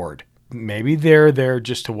on board. Maybe they're there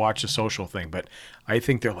just to watch the social thing, but I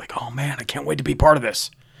think they're like, oh man, I can't wait to be part of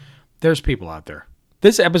this. There's people out there.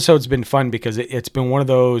 This episode's been fun because it's been one of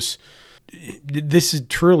those,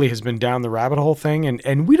 truly has been down the rabbit hole thing.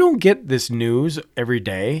 And we don't get this news every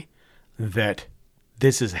day that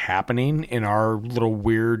this is happening in our little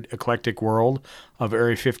weird eclectic world of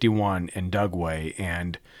Area 51 and Dugway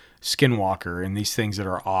and Skinwalker and these things that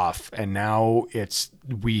are off. And now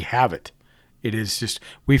we have it. It is just,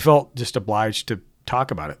 we felt just obliged to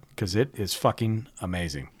talk about it because it is fucking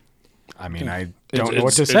amazing. I mean, I don't know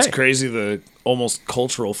what to say. It's crazy the almost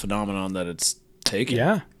cultural phenomenon that it's taken.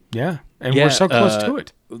 Yeah. And we're so close to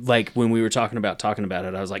it. Like when we were talking about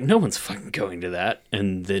it, I was like, no one's fucking going to that.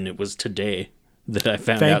 And then it was today that I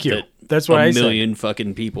found out that that's what a million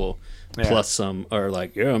fucking people plus some are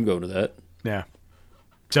like, yeah, I'm going to that. Yeah.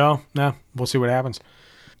 So, no, we'll see what happens.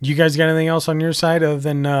 You guys got anything else on your side other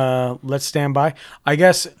than let's stand by? I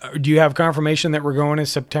guess, do you have confirmation that we're going to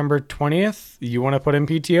September 20th? You want to put in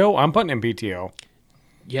PTO? I'm putting in PTO.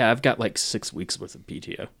 Yeah, I've got 6 weeks worth of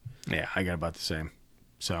PTO. Yeah, I got about the same.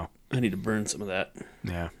 So I need to burn some of that.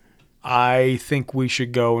 Yeah. I think we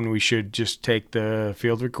should go and we should just take the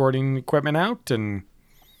field recording equipment out and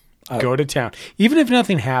go to town. Even if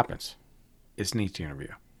nothing happens, it's neat to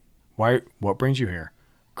interview. Why? What brings you here?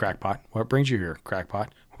 Crackpot. What brings you here?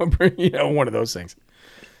 Crackpot. One of those things.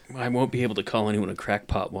 I won't be able to call anyone a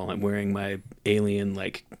crackpot while I'm wearing my alien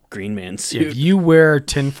Green Man suit. If you wear a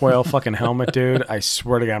tinfoil fucking helmet, dude, I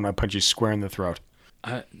swear to God, I'm gonna punch you square in the throat.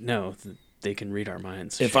 No, they can read our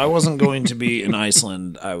minds. If I wasn't going to be in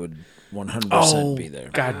Iceland, I would 100% be there.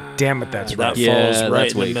 God damn it, that's right. That falls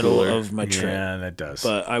right in the middle of my trip. Yeah, that does.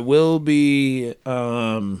 But I will be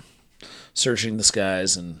searching the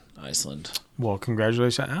skies in Iceland. Well,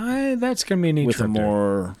 congratulations. That's going to be a neat with trip a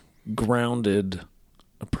more grounded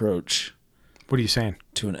approach. What are you saying?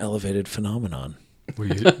 To an elevated phenomenon.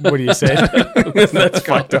 What are you saying? That's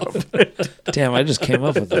fucked up. Damn, I just came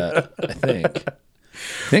up with that, I think.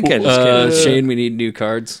 I just came up with Shane, we need new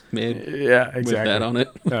cards made. Yeah, exactly. With that on it.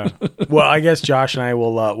 Well, I guess Josh and I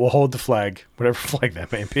will we'll hold the flag, whatever flag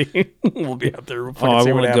that may be. We'll be out there. I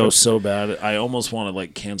want to go so bad. I almost want to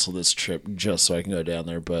cancel this trip just so I can go down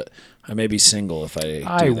there, but I may be single if I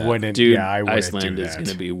do that. Wouldn't. Dude, yeah, I wouldn't Iceland do is going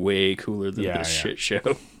to be way cooler than this shit show.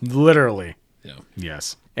 Literally. Yeah.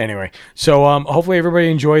 Yes. Anyway, so hopefully everybody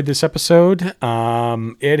enjoyed this episode.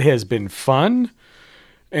 It has been fun,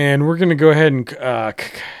 and we're going to go ahead and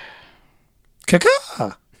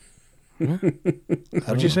Caca.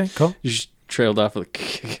 What'd you say? Cole? You just trailed off with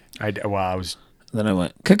I was. Then I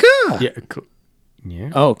went caca. Yeah.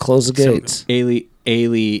 Yeah. Oh, close the gates.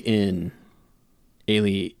 Alien.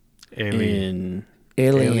 Little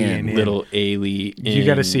alien. You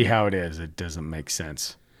got to see how it is. It doesn't make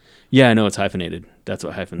sense. Yeah, I know it's hyphenated. That's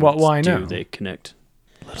what hyphens well, I know. do. They connect.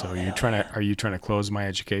 So are you trying to close my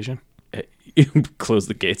education? Close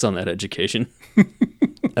the gates on that education.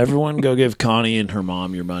 Everyone go give Connie and her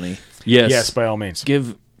mom your money. Yes, by all means.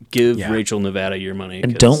 Give Rachel Nevada your money.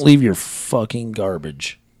 And don't leave your fucking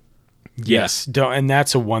garbage. Yes. And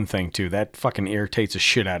that's a one thing, too. That fucking irritates the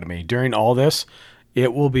shit out of me. During all this,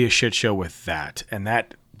 it will be a shit show with that. And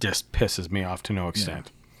that just pisses me off to no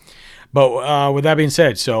extent. Yeah. But with that being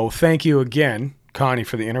said, so thank you again, Connie,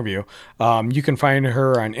 for the interview. You can find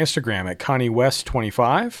her on Instagram at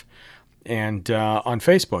ConnieWest25 and on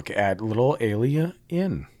Facebook at Little Alien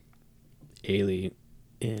Inn. Alien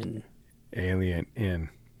Inn. Alien Inn.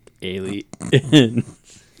 Alien Inn.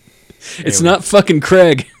 It's not fucking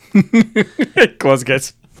Craig. Close,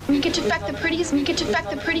 guys. Me get you back the pretties, me get you back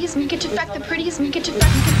the pretties, me get you back the pretties, me get you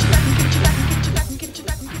back, me get you back, me get you back.